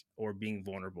weak or being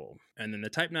vulnerable. And then the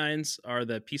type 9s are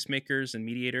the peacemakers and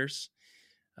mediators.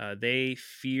 They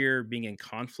fear being in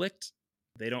conflict.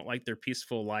 They don't like their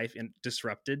peaceful life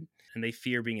disrupted, and they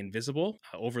fear being invisible,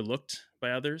 overlooked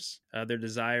by others. Their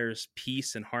desires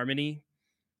peace and harmony.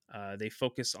 They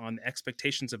focus on the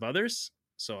expectations of others.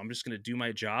 So I'm just going to do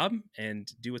my job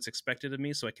and do what's expected of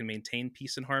me so I can maintain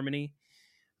peace and harmony.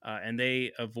 And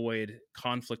they avoid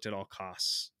conflict at all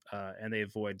costs. And they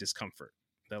avoid discomfort.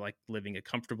 They like living a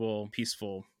comfortable,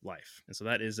 peaceful life. And so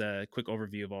that is a quick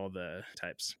overview of all the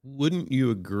types. Wouldn't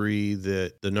you agree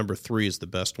that the number 3 is the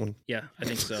best one? Yeah, I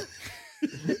think so.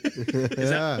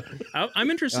 I'm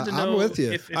interested to know I'm with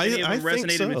you. if any of them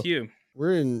resonated with you.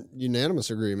 We're in unanimous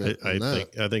agreement on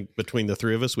that. I think between the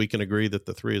three of us, we can agree that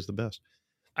the 3 is the best.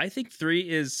 I think 3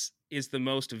 is the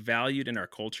most valued in our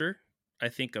culture. I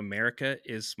think America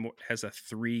has a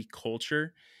 3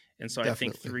 culture. And so I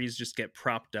think 3s just get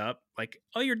propped up like,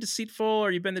 oh, you're deceitful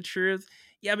or you've been the truth.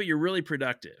 Yeah, but you're really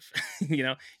productive.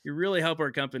 You really help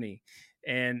our company.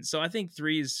 And so I think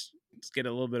 3s get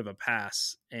a little bit of a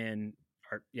pass and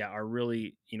are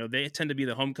really, they tend to be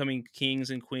the homecoming kings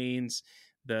and queens,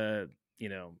 the,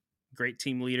 great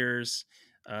team leaders.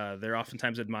 They're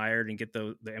oftentimes admired and get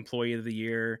the employee of the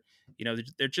year.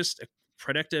 They're just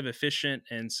productive, efficient.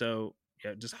 And so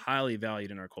just highly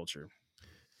valued in our culture.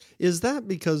 Is that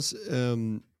because,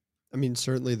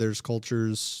 certainly there's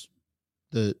cultures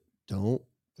that don't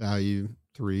value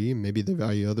 3, maybe they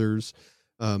value others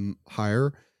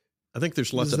higher. I think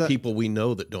there's lots of people we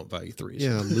know that don't value 3s.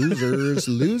 Yeah, losers.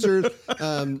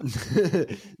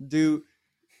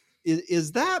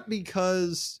 Is that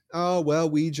because,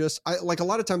 like a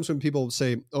lot of times when people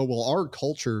say, oh, well, our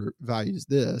culture values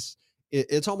this,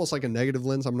 it's almost like a negative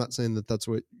lens. I'm not saying that that's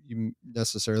what you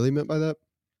necessarily meant by that.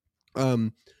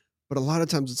 But a lot of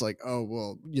times it's like, oh,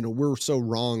 well, we're so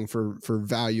wrong for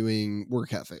valuing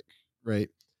work ethic. Right.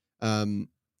 And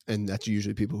that's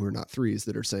usually people who are not 3s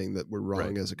that are saying that we're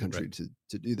wrong as a country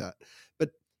to do that. But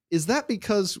is that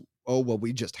because, oh, well,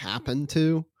 we just happen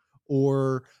to,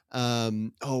 or,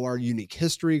 our unique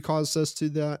history caused us to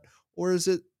that? Or is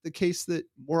it the case that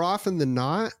more often than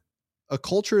not, a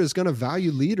culture is going to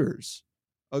value leaders?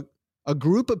 A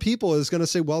group of people is going to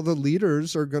say, well, the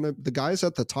leaders are the guys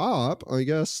at the top, I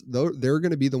guess they're going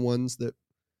to be the ones that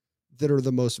are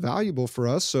the most valuable for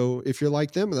us. So if you're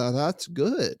like them, that's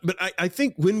good. But I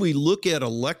think when we look at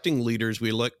electing leaders, we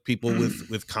elect people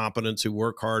with competence, who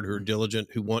work hard, who are diligent,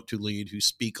 who want to lead, who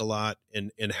speak a lot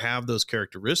and have those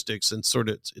characteristics. And sort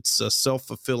of it's a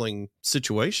self-fulfilling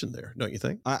situation there, don't you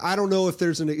think? I don't know if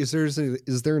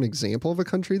is there an example of a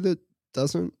country that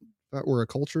doesn't, or a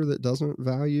culture that doesn't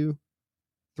value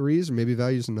 3s, or maybe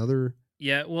values another?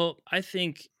 Yeah, well, I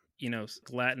think,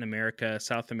 Latin America,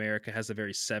 South America has a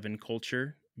very 7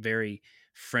 culture, very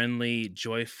friendly,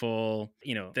 joyful.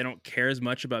 They don't care as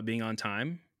much about being on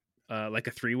time, like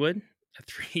a 3 would. A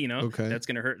 3, okay, that's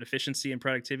going to hurt efficiency and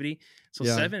productivity. So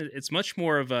 7, it's much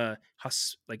more of a,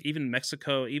 like even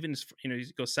Mexico, even, you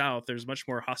go south, there's much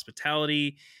more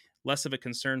hospitality, less of a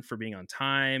concern for being on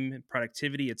time,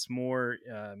 productivity. It's more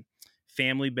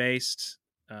family based.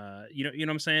 You know what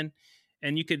I'm saying?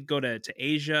 And you could go to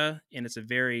Asia, and it's a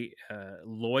very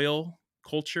loyal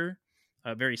culture,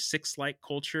 a very 6-like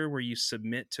culture where you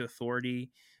submit to authority.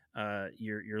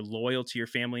 You're loyal to your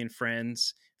family and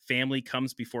friends. Family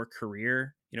comes before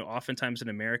career. Oftentimes in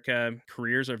America,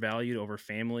 careers are valued over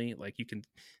family. Like you can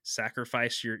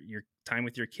sacrifice your time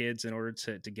with your kids in order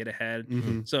to get ahead.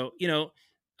 Mm-hmm. So,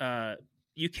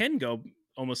 you can go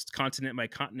almost continent by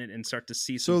continent and start to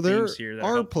see some things here. There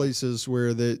are places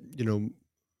where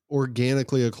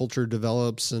organically a culture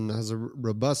develops and has a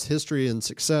robust history and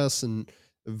success and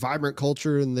a vibrant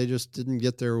culture, and they just didn't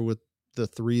get there with the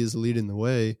 3s leading the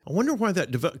way. I wonder why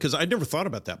that developed, because I never thought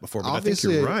about that before, but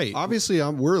obviously, I think you're right. Obviously,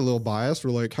 we're a little biased.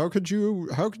 We're like, how could you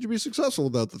be successful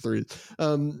without the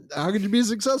 3s? How could you be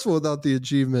successful without the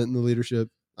achievement and the leadership?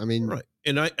 I mean, right.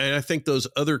 And I think those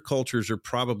other cultures are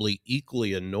probably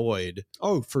equally annoyed.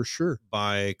 Oh, for sure.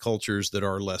 By cultures that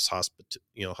are less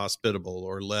hospitable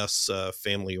or less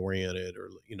family oriented, or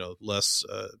less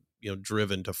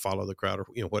driven to follow the crowd, or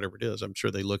whatever it is. I'm sure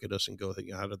they look at us and go,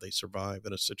 how do they survive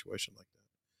in a situation like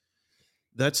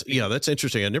that? That's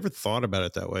interesting. I never thought about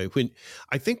it that way.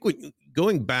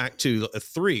 Going back to a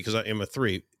 3, because I am a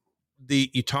 3,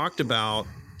 you talked about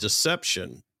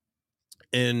deception.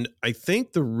 And I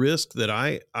think the risk that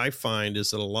I find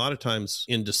is that a lot of times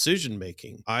in decision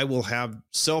making, I will have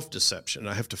self-deception.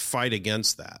 I have to fight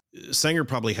against that. Sanger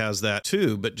probably has that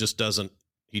too, but just doesn't.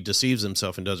 He deceives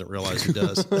himself and doesn't realize he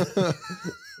does.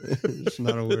 Just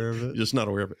not aware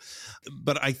of it.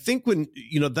 But I think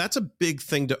that's a big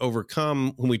thing to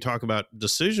overcome when we talk about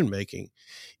decision making,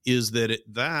 is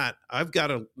that I've got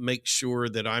to make sure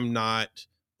that I'm not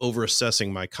over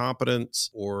assessing my competence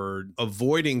or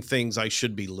avoiding things I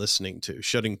should be listening to.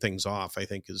 Shutting things off, I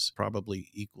think, is probably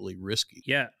equally risky.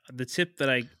 Yeah. The tip that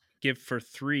I give for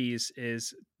 3s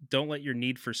is don't let your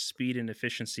need for speed and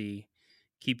efficiency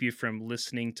keep you from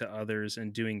listening to others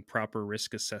and doing proper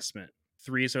risk assessment.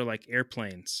 3s are like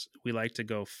airplanes. We like to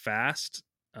go fast.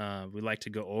 We like to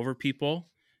go over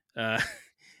people.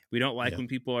 We don't like when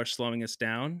people are slowing us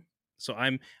down. So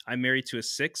I'm married to a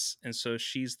 6, and so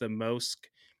she's the most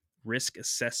risk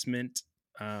assessment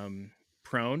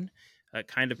prone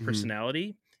kind of Mhm.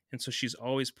 personality. And so she's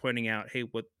always pointing out, hey,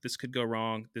 what this could go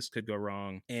wrong. This could go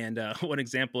wrong. And one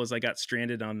example is I got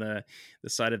stranded on the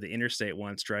side of the interstate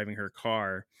once driving her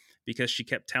car because she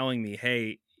kept telling me,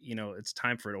 hey, it's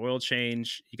time for an oil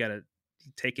change. You got to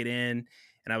take it in.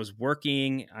 And I was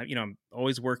working, I'm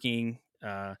always working.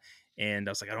 And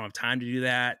I was like, I don't have time to do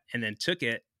that. And then took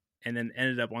it and then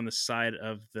ended up on the side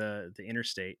of the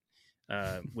interstate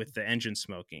with the engine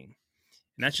smoking.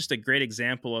 And that's just a great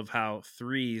example of how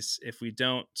threes, if we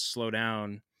don't slow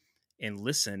down and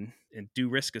listen and do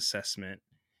risk assessment,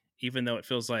 even though it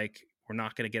feels like we're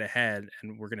not going to get ahead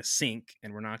and we're going to sink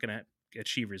and we're not going to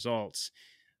achieve results,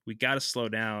 we got to slow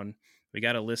down. We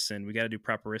got to listen. We got to do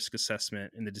proper risk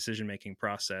assessment in the decision-making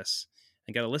process,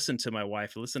 and got to listen to my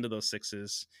wife, listen to those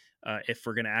sixes if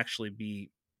we're going to actually be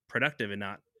productive and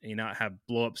not have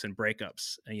blowups and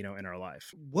breakups, in our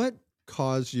life. What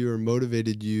caused you or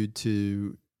motivated you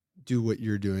to do what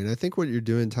you're doing? I think what you're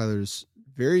doing, Tyler, is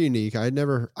very unique.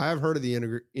 I've heard of the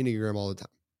Enneagram all the time,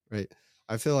 right?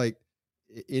 I feel like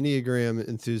Enneagram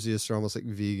enthusiasts are almost like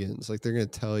vegans. Like they're going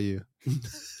to tell you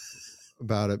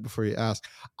about it before you ask.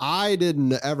 I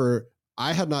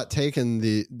had not taken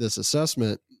this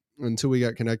assessment until we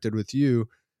got connected with you,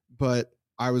 but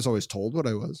I was always told what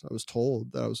I was. I was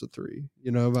told that I was a 3,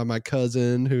 by my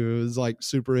cousin who was like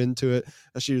super into it.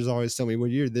 And she was always telling me, well,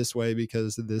 you're this way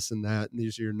because of this and that. And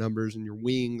these are your numbers and your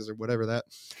wings or whatever that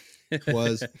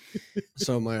was.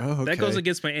 So I'm like, okay. That goes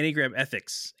against my Enneagram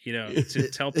ethics, to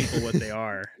tell people what they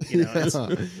are. She's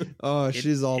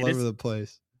all over the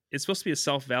place. It's supposed to be a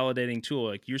self-validating tool.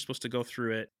 Like you're supposed to go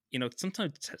through it.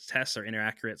 Sometimes tests are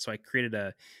inaccurate. So I created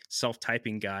a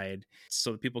self-typing guide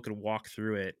so that people could walk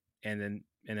through it and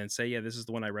then say, yeah, this is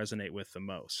the one I resonate with the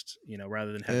most,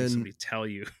 rather than having somebody tell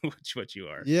you what you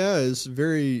are. Yeah, it's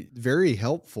very, very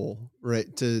helpful,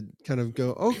 right? To kind of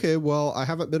go, okay, well, I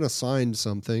haven't been assigned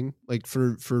something. Like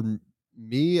for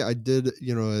me, I did,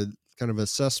 a kind of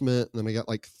assessment, and then I got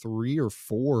like 3 or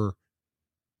 4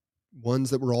 ones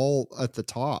that were all at the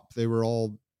top. They were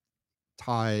all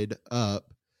tied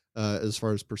up as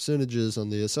far as percentages on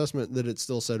the assessment, that it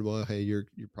still said, well, hey, you're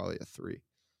probably a 3.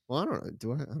 Well, I don't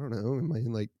know. I don't know. Am I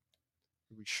like,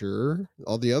 are we sure?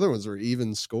 All the other ones are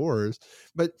even scores,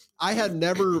 but I had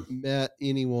never met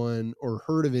anyone or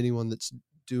heard of anyone that's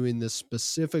doing this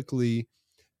specifically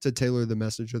to tailor the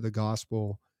message of the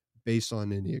gospel based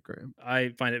on Enneagram. I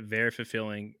find it very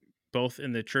fulfilling, both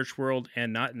in the church world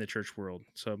and not in the church world.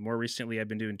 So more recently, I've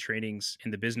been doing trainings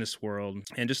in the business world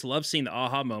and just love seeing the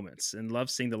aha moments and love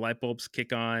seeing the light bulbs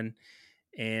kick on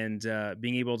and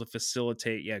being able to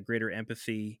facilitate, greater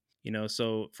empathy.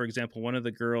 So for example, one of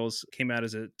the girls came out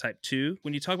as a type 2.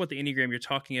 When you talk about the Enneagram, you're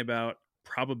talking about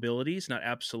probabilities, not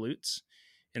absolutes.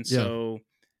 And so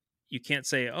you can't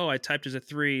say, oh, I typed as a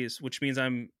 3, which means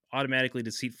I'm automatically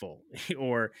deceitful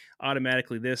or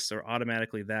automatically this or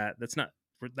automatically that.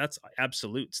 That's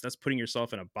absolutes. That's putting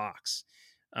yourself in a box.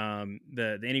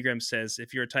 The Enneagram says,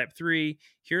 if you're a type 3,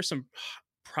 here are some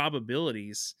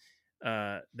probabilities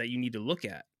that you need to look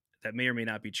at that may or may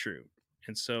not be true.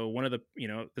 And so one of the,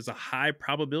 there's a high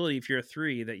probability if you're a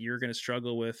 3 that you're going to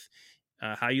struggle with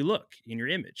how you look in your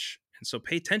image. And so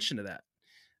pay attention to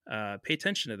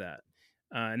that.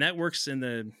 And that works in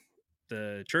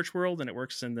the church world and it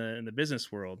works in the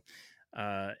business world.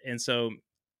 And so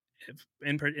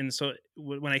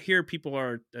when I hear people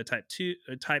are a type 2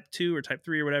 or type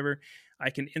 3 or whatever, I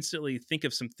can instantly think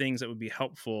of some things that would be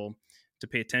helpful to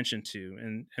pay attention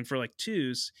to. And for like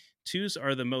twos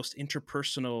are the most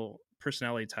interpersonal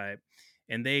personality type,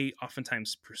 and they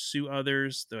oftentimes pursue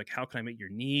others. They're like, how can I meet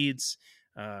your needs?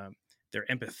 They're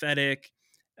empathetic,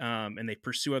 and they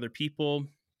pursue other people,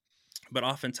 but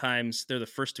oftentimes they're the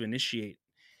first to initiate,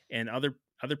 and other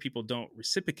people don't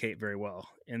reciprocate very well.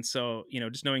 And so,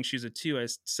 just knowing she's a 2, I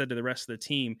said to the rest of the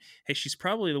team, hey, she's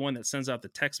probably the one that sends out the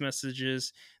text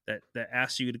messages that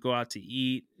asks you to go out to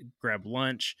eat, grab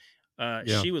lunch.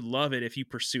 She would love it if you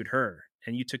pursued her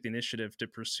and you took the initiative to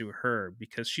pursue her,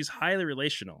 because she's highly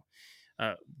relational.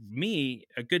 A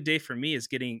good day for me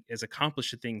is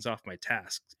accomplishing things off my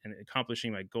tasks and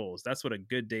accomplishing my goals. That's what a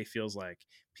good day feels like.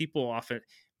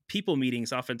 People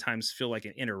meetings oftentimes feel like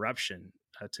an interruption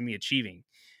to me achieving.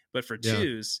 But for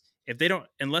twos, if they don't,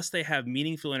 unless they have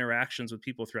meaningful interactions with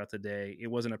people throughout the day, it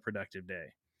wasn't a productive day.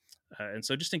 And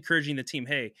so just encouraging the team,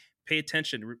 hey, pay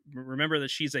attention. Remember that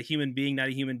she's a human being, not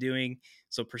a human doing.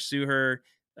 So pursue her,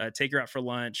 take her out for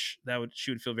lunch.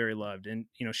 She would feel very loved. And,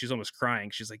 she's almost crying.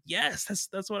 She's like, yes,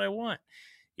 that's what I want.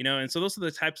 And so those are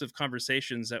the types of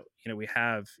conversations that, we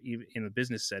have even in the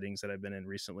business settings that I've been in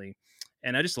recently.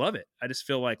 And I just love it. I just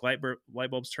feel like light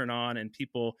bulbs turn on and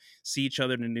people see each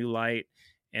other in a new light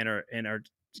and are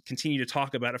continue to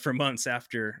talk about it for months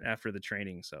after the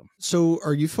training. So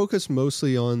are you focused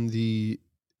mostly on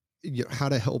how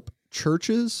to help church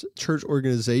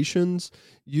organizations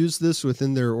use this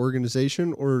within their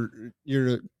organization, or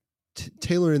you're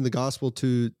tailoring the gospel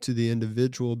to the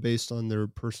individual based on their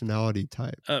personality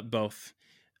type? Both.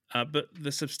 But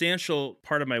the substantial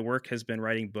part of my work has been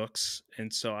writing books.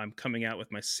 And so I'm coming out with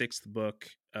my 6th book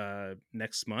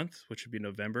next month, which would be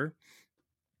November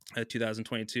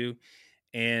 2022.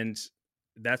 And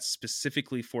that's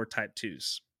specifically for type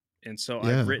 2s. And so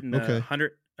I've written a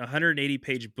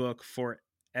 180-page book for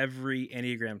every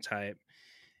Enneagram type.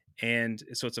 And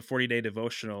so it's a 40-day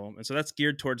devotional. And so that's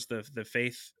geared towards the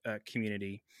faith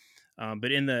community.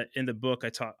 But in the book,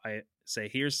 I say,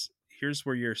 here's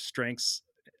where your strengths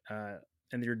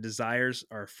and your desires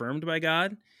are affirmed by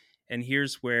God. And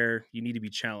here's where you need to be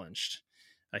challenged.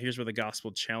 Here's where the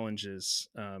gospel challenges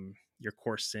your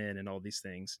core sin and all these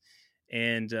things.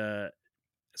 And so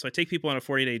I take people on a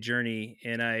 40-day journey,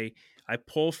 and I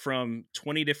pull from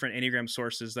 20 different Enneagram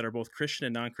sources that are both Christian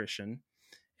and non-Christian,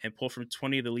 and pull from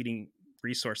 20 of the leading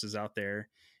resources out there,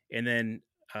 and then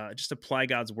just apply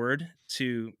God's word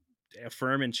to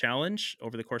affirm and challenge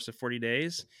over the course of 40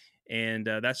 days. And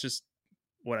that's just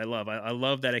what I love. I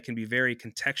love that it can be very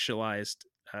contextualized.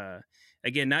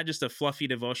 Again, not just a fluffy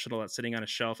devotional that's sitting on a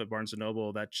shelf at Barnes &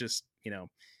 Noble that just,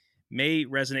 may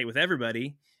resonate with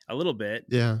everybody a little bit.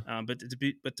 Yeah. But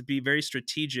to be very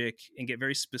strategic and get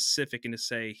very specific and to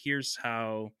say, here's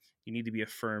how you need to be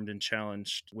affirmed and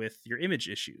challenged with your image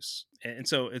issues. And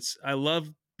so I love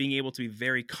being able to be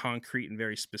very concrete and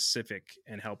very specific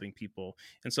and helping people.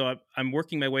 And so I'm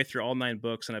working my way through all 9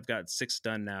 books, and I've got 6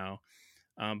 done now.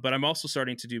 But I'm also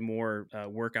starting to do more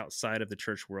work outside of the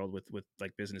church world with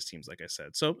like business teams, like I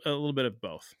said. So a little bit of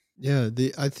both. Yeah.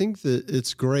 I think that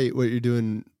it's great what you're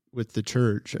doing with the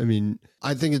church. I mean,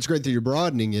 I think it's great that you're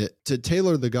broadening it to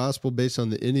tailor the gospel based on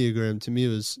the Enneagram. To me, it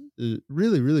was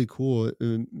really, really cool. It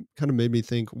kind of made me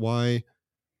think, why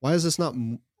is this not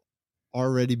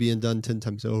already being done 10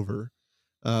 times over?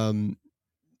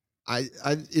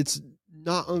 It's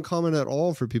not uncommon at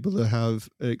all for people to have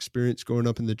an experience growing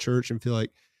up in the church and feel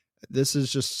like this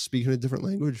is just speaking a different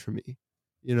language for me.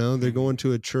 They're going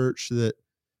to a church that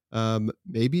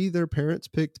maybe their parents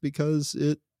picked because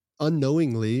it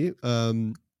unknowingly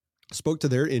spoke to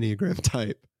their Enneagram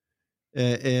type,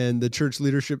 and the church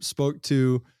leadership spoke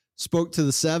to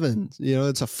the 7.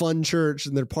 It's a fun church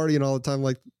and they're partying all the time,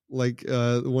 like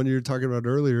the one you were talking about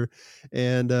earlier,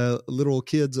 and little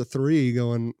kids of 3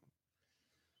 going,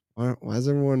 why is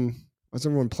everyone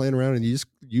playing around in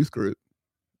youth group?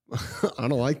 I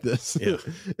don't like this. Yeah.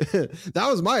 That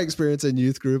was my experience in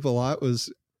youth group a lot.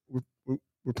 Was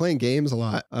we're playing games a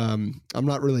lot. I'm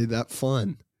not really that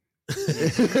fun.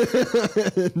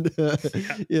 And, I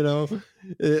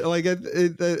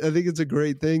think it's a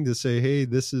great thing to say, hey,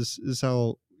 this is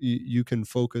how you can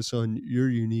focus on your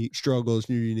unique struggles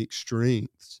and your unique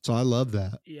strengths. So I love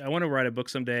that. Yeah, I want to write a book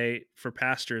someday for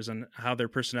pastors on how their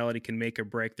personality can make or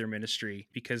break their ministry,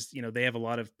 because they have a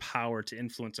lot of power to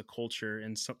influence a culture.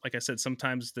 And so, like I said,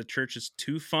 sometimes the church is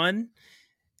too fun.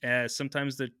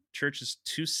 Sometimes the church is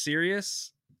too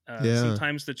serious.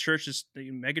 Sometimes the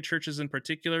mega churches in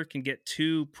particular, can get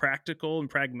too practical and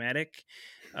pragmatic,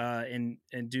 and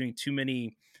doing too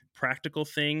many practical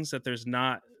things, that there's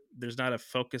not a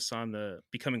focus on the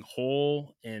becoming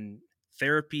whole and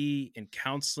therapy and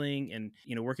counseling and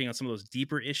working on some of those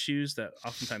deeper issues that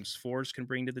oftentimes 4s can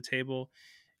bring to the table.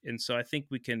 And so I think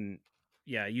we can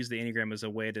use the Enneagram as a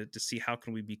way to see how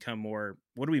can we become more,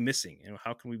 what are we missing?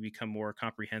 How can we become more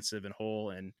comprehensive and whole?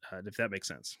 And if that makes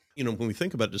sense. When we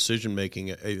think about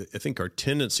decision-making, I think our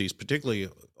tendencies, particularly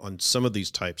on some of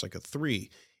these types, like a 3,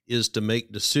 is to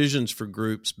make decisions for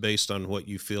groups based on what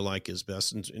you feel like is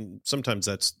best. And sometimes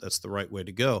that's the right way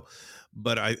to go.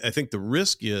 But I think the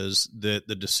risk is that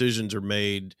the decisions are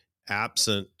made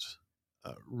absent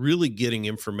really getting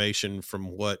information from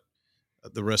what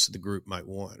the rest of the group might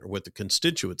want, or what the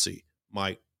constituency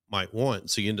might want.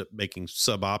 So you end up making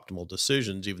suboptimal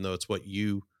decisions, even though it's what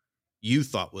you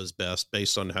thought was best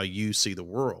based on how you see the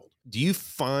world. Do you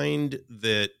find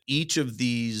that each of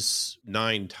these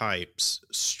 9 types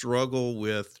struggle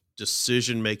with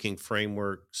decision-making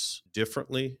frameworks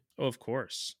differently? Oh, of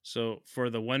course. So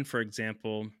for the 1, for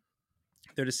example,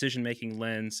 their decision-making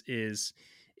lens is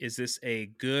this a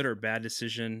good or bad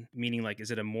decision? Meaning, like,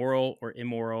 is it a moral or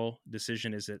immoral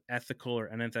decision? Is it ethical or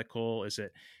unethical? Is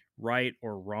it right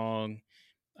or wrong?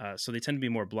 So they tend to be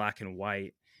more black and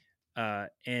white,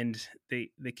 and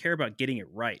they care about getting it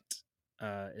right.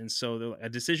 And so a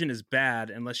decision is bad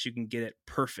unless you can get it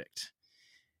perfect.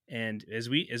 And as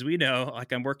we know,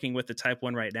 like I'm working with the Type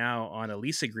 1 right now on a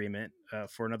lease agreement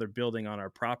for another building on our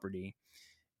property,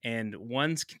 and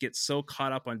ones can get so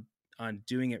caught up on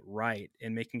doing it right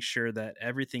and making sure that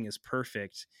everything is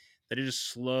perfect that it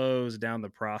just slows down the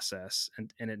process,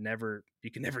 and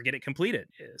you can never get it completed.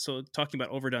 So talking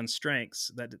about overdone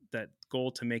strengths, that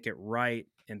goal to make it right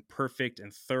and perfect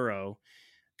and thorough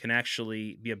can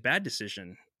actually be a bad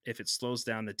decision if it slows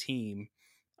down the team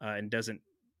and doesn't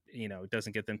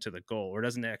get them to the goal, or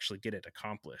doesn't actually get it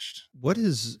accomplished. What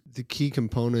is the key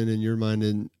component in your mind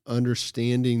in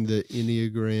understanding the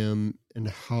Enneagram and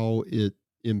how it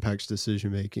impacts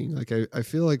decision making? Like I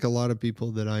feel like a lot of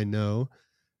people that I know,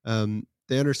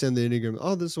 they understand the Enneagram.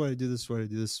 Oh, this is what I do. This is what I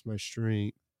do. This is my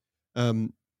strength.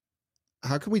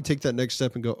 How can we take that next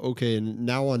step and go, okay, and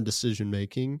now on decision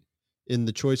making in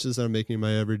the choices that I'm making in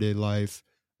my everyday life,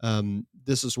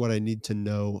 this is what I need to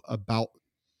know about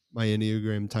my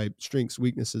Enneagram type, strengths,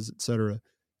 weaknesses, etc.,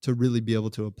 to really be able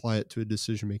to apply it to a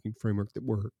decision-making framework that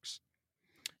works.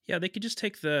 Yeah, they could just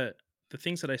take the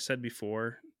things that I said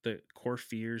before, the core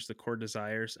fears, the core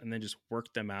desires, and then just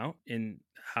work them out in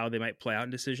how they might play out in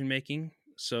decision making.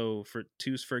 So for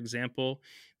twos, for example,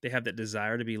 they have that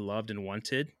desire to be loved and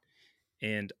wanted,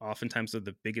 and oftentimes they're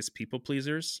the biggest people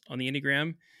pleasers on the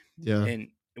Enneagram. Yeah. And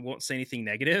it won't say anything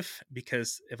negative,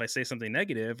 because if I say something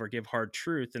negative or give hard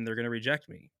truth, then they're going to reject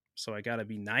me. So I got to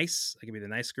be nice. I can be the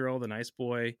nice girl, the nice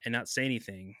boy, and not say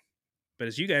anything. But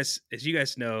as you guys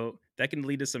know, that can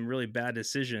lead to some really bad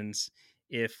decisions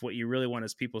if what you really want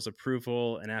is people's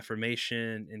approval and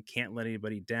affirmation and can't let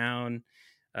anybody down.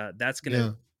 That's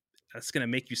gonna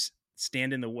make you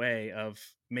stand in the way of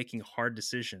making hard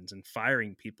decisions and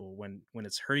firing people when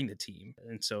it's hurting the team.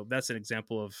 And so that's an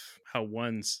example of how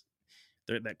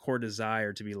that core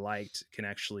desire to be liked can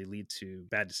actually lead to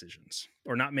bad decisions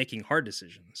or not making hard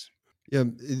decisions. Yeah.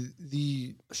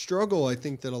 The struggle I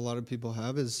think that a lot of people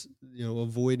have is,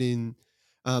 avoiding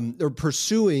or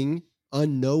pursuing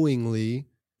unknowingly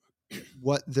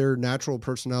what their natural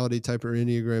personality type or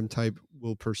Enneagram type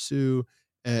will pursue,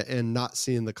 and not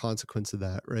seeing the consequence of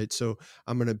that. Right. So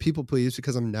I'm going to people please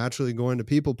because I'm naturally going to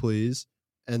people please.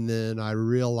 And then I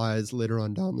realize later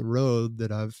on down the road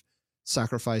that I've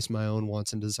sacrificed my own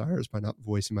wants and desires by not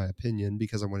voicing my opinion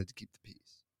because I wanted to keep the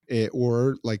peace.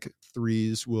 Or like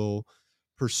threes will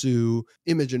pursue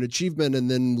image and achievement, and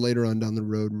then later on down the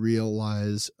road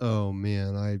realize, oh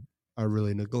man, I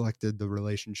really neglected the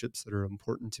relationships that are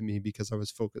important to me because I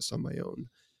was focused on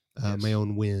my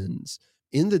own wins.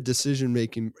 In the decision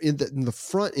making, in the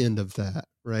front end of that,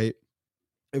 right?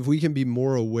 If we can be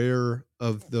more aware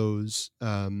of those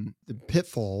the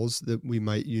pitfalls that we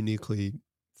might uniquely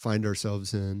find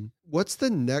ourselves in, what's the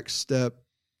next step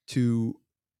to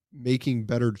making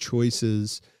better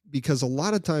choices? Because a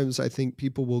lot of times I think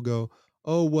people will go,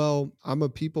 oh, well, I'm a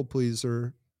people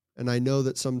pleaser. And I know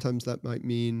that sometimes that might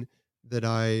mean that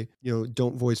I,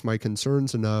 don't voice my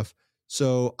concerns enough.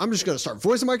 So I'm just going to start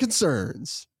voicing my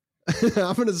concerns.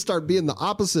 I'm going to start being the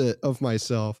opposite of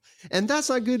myself. And that's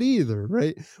not good either,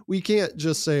 right? We can't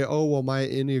just say, oh, well, my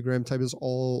Enneagram type is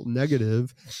all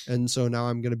negative, and so now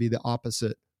I'm going to be the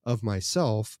opposite of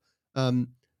myself. But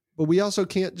we also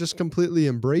can't just completely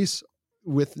embrace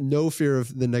with no fear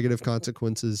of the negative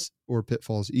consequences or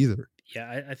pitfalls either.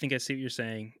 Yeah, I think I see what you're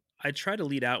saying. I try to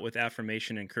lead out with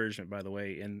affirmation and encouragement, by the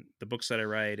way, in the books that I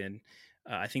write. And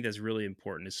I think that's really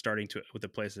important, is starting with a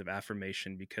place of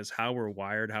affirmation, because how we're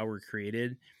wired, how we're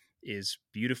created is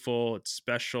beautiful. It's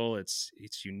special. It's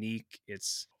unique.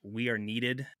 We are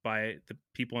needed by the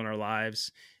people in our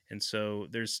lives. And so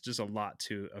there's just a lot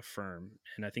to affirm.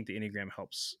 And I think the Enneagram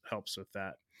helps with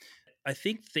that. I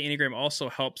think the Enneagram also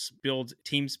helps build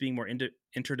teams being more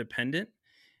interdependent.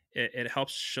 It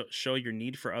helps show your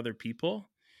need for other people.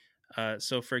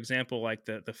 So for example, like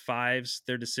the fives,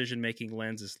 their decision-making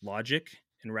lens is logic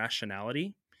and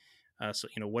rationality. So,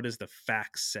 what does the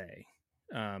facts say?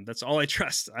 That's all I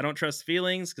trust. I don't trust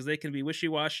feelings because they can be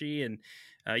wishy-washy, and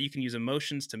you can use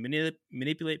emotions to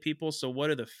manipulate people. So what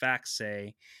do the facts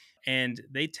say? And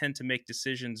they tend to make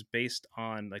decisions based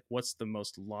on like, what's the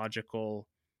most logical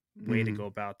way to go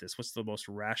about this? What's the most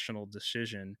rational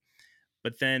decision?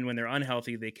 But then when they're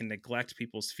unhealthy, they can neglect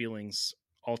people's feelings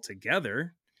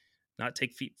altogether, not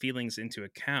take feelings into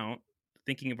account,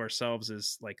 thinking of ourselves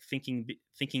as like thinking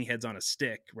heads on a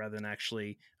stick rather than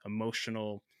actually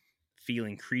emotional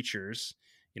feeling creatures,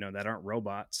 that aren't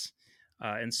robots.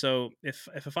 And so if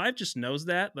a 5 just knows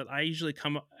that I usually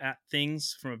come at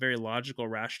things from a very logical,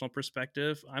 rational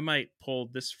perspective, I might pull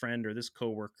this friend or this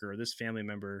coworker or this family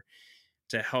member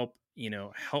to help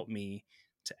me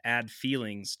to add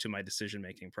feelings to my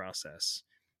decision-making process,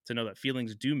 to know that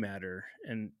feelings do matter.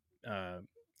 And,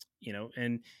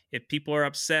 and if people are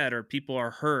upset or people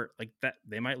are hurt like that,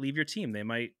 they might leave your team. They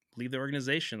might leave the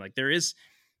organization. Like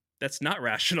that's not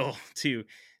rational to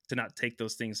not take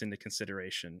those things into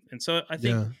consideration. And so I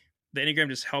think the Enneagram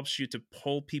just helps you to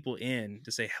pull people in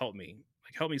to say, help me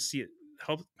see it.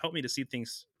 Help me to see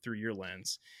things through your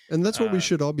lens. And that's what we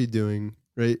should all be doing,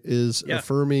 right? Is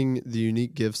affirming the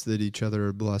unique gifts that each other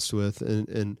are blessed with,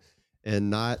 and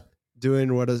not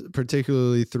doing what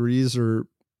particularly 3s are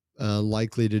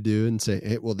likely to do and say,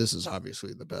 hey, well, this is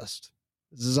obviously the best.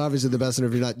 This is obviously the best. And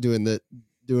if you're not doing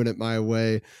it my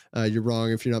way, you're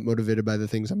wrong. If you're not motivated by the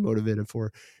things I'm motivated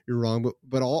for, you're wrong.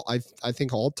 But I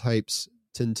think all types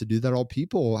tend to do that. All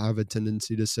people have a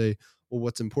tendency to say, well,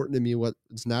 what's important to me,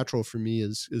 what's natural for me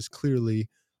is clearly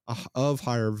of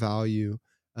higher value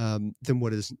than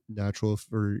what is natural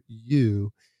for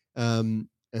you. And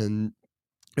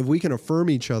if we can affirm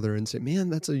each other and say, man,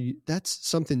 that's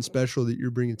something special that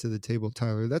you're bringing to the table,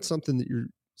 Tyler. That's something that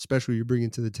you're bringing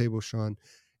to the table, Sean.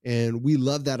 And we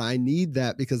love that. I need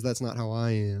that because that's not how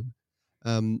I am.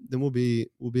 Then we'll be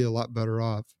a lot better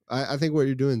off. I think what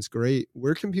you're doing is great.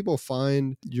 Where can people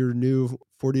find your new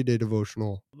 40-day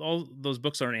devotional? All those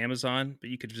books are on Amazon, but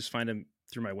you could just find them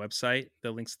through my website.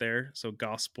 The link's there. So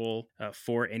gospel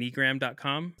for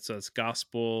enneagram.com. So it's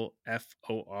gospel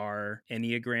FOR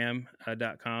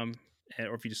enneagram.com.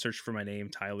 Or if you just search for my name,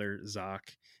 Tyler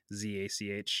Zach,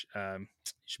 ZACH, you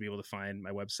should be able to find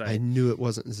my website. I knew it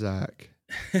wasn't Zach.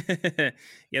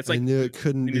 It's like I knew it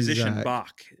couldn't be musician Zach.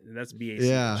 Bach. That's BACH.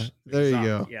 Yeah, there you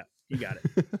go. Yeah, you got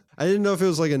it. I didn't know if it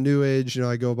was like a new age,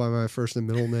 I go by my first and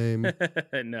middle name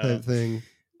no type thing.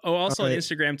 Oh, also on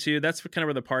Instagram too. That's kind of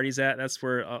where the party's at. That's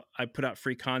where I put out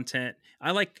free content.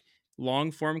 I like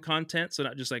long form content, so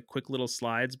not just like quick little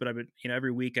slides, but I've been,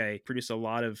 every week I produce a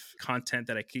lot of content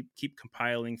that I keep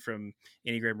compiling from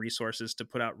Enneagram resources to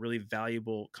put out really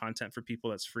valuable content for people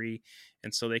that's free.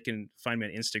 And so they can find me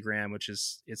on Instagram,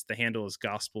 the handle is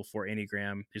Gospel for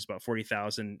Enneagram. There's about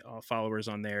 40,000 followers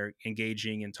on there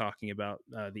engaging and talking about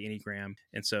the Enneagram.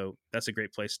 And so that's a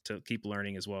great place to keep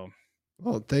learning as well.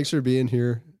 Well, thanks for being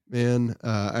here, man.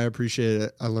 I appreciate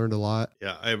it. I learned a lot.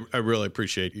 Yeah, I really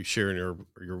appreciate you sharing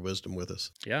your wisdom with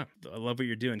us. Yeah, I love what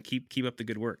you're doing. Keep up the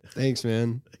good work. Thanks,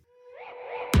 man.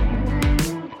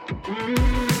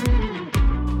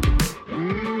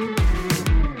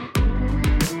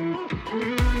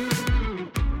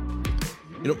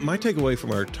 My takeaway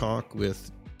from our talk with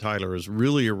Tyler is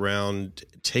really around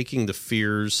taking the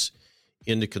fears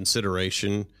into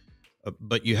consideration.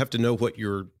 But you have to know what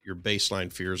your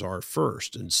baseline fears are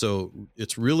first. And so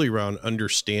it's really around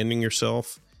understanding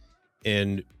yourself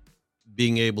and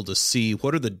being able to see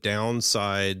what are the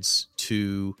downsides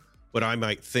to what I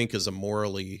might think is a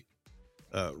morally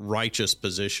righteous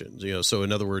position. So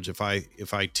in other words, if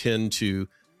I tend to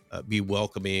be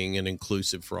welcoming and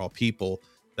inclusive for all people,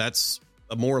 that's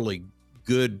a morally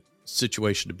good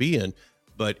situation to be in.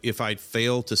 But if I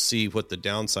fail to see what the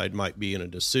downside might be in a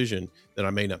decision, then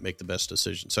I may not make the best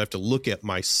decision. So I have to look at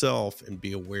myself and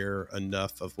be aware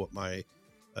enough of what my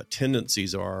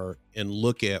tendencies are and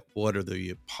look at what are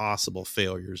the possible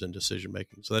failures in decision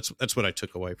making. So that's what I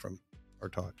took away from our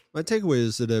talk. My takeaway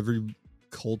is that every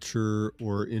culture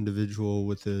or individual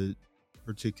with a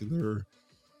particular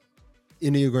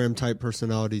Enneagram type,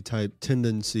 personality type,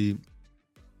 tendency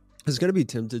is going to be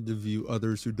tempted to view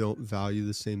others who don't value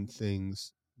the same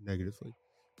things negatively.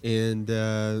 And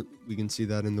we can see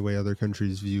that in the way other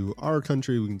countries view our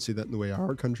country. We can see that in the way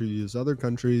our country views other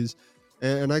countries.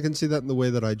 And I can see that in the way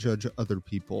that I judge other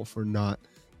people for not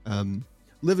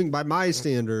living by my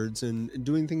standards and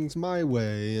doing things my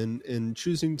way and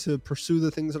choosing to pursue the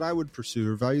things that I would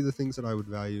pursue or value the things that I would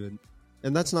value.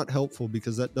 And that's not helpful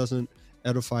because that doesn't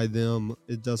edify them.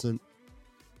 It doesn't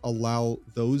allow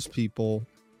those people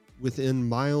within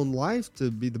my own life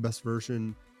to be the best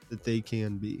version that they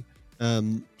can be.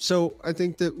 So I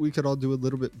think that we could all do a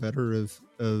little bit better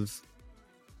of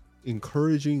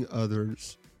encouraging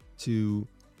others to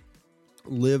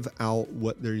live out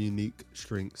what their unique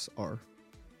strengths are.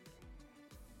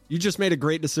 You just made a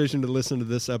great decision to listen to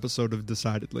this episode of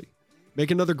Decidedly. Make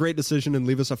another great decision and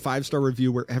leave us a 5-star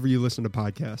review wherever you listen to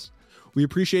podcasts. We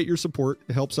appreciate your support.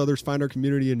 It helps others find our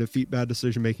community and defeat bad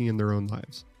decision-making in their own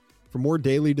lives. For more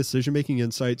daily decision-making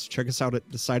insights, check us out at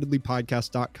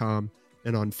decidedlypodcast.com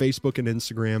and on Facebook and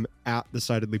Instagram at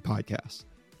Decidedly Podcast.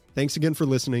 Thanks again for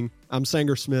listening. I'm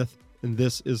Sanger Smith. and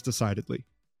this is Decidedly.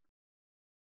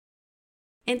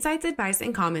 Insights, advice,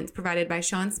 and comments provided by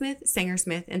Sean Smith, Sanger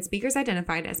Smith, and speakers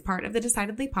identified as part of the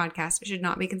Decidedly podcast should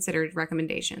not be considered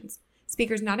recommendations.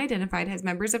 Speakers not identified as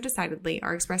members of Decidedly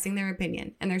are expressing their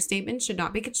opinion, and their statements should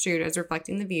not be construed as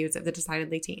reflecting the views of the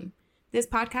Decidedly team. This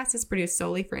podcast is produced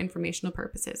solely for informational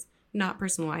purposes, not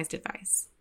personalized advice.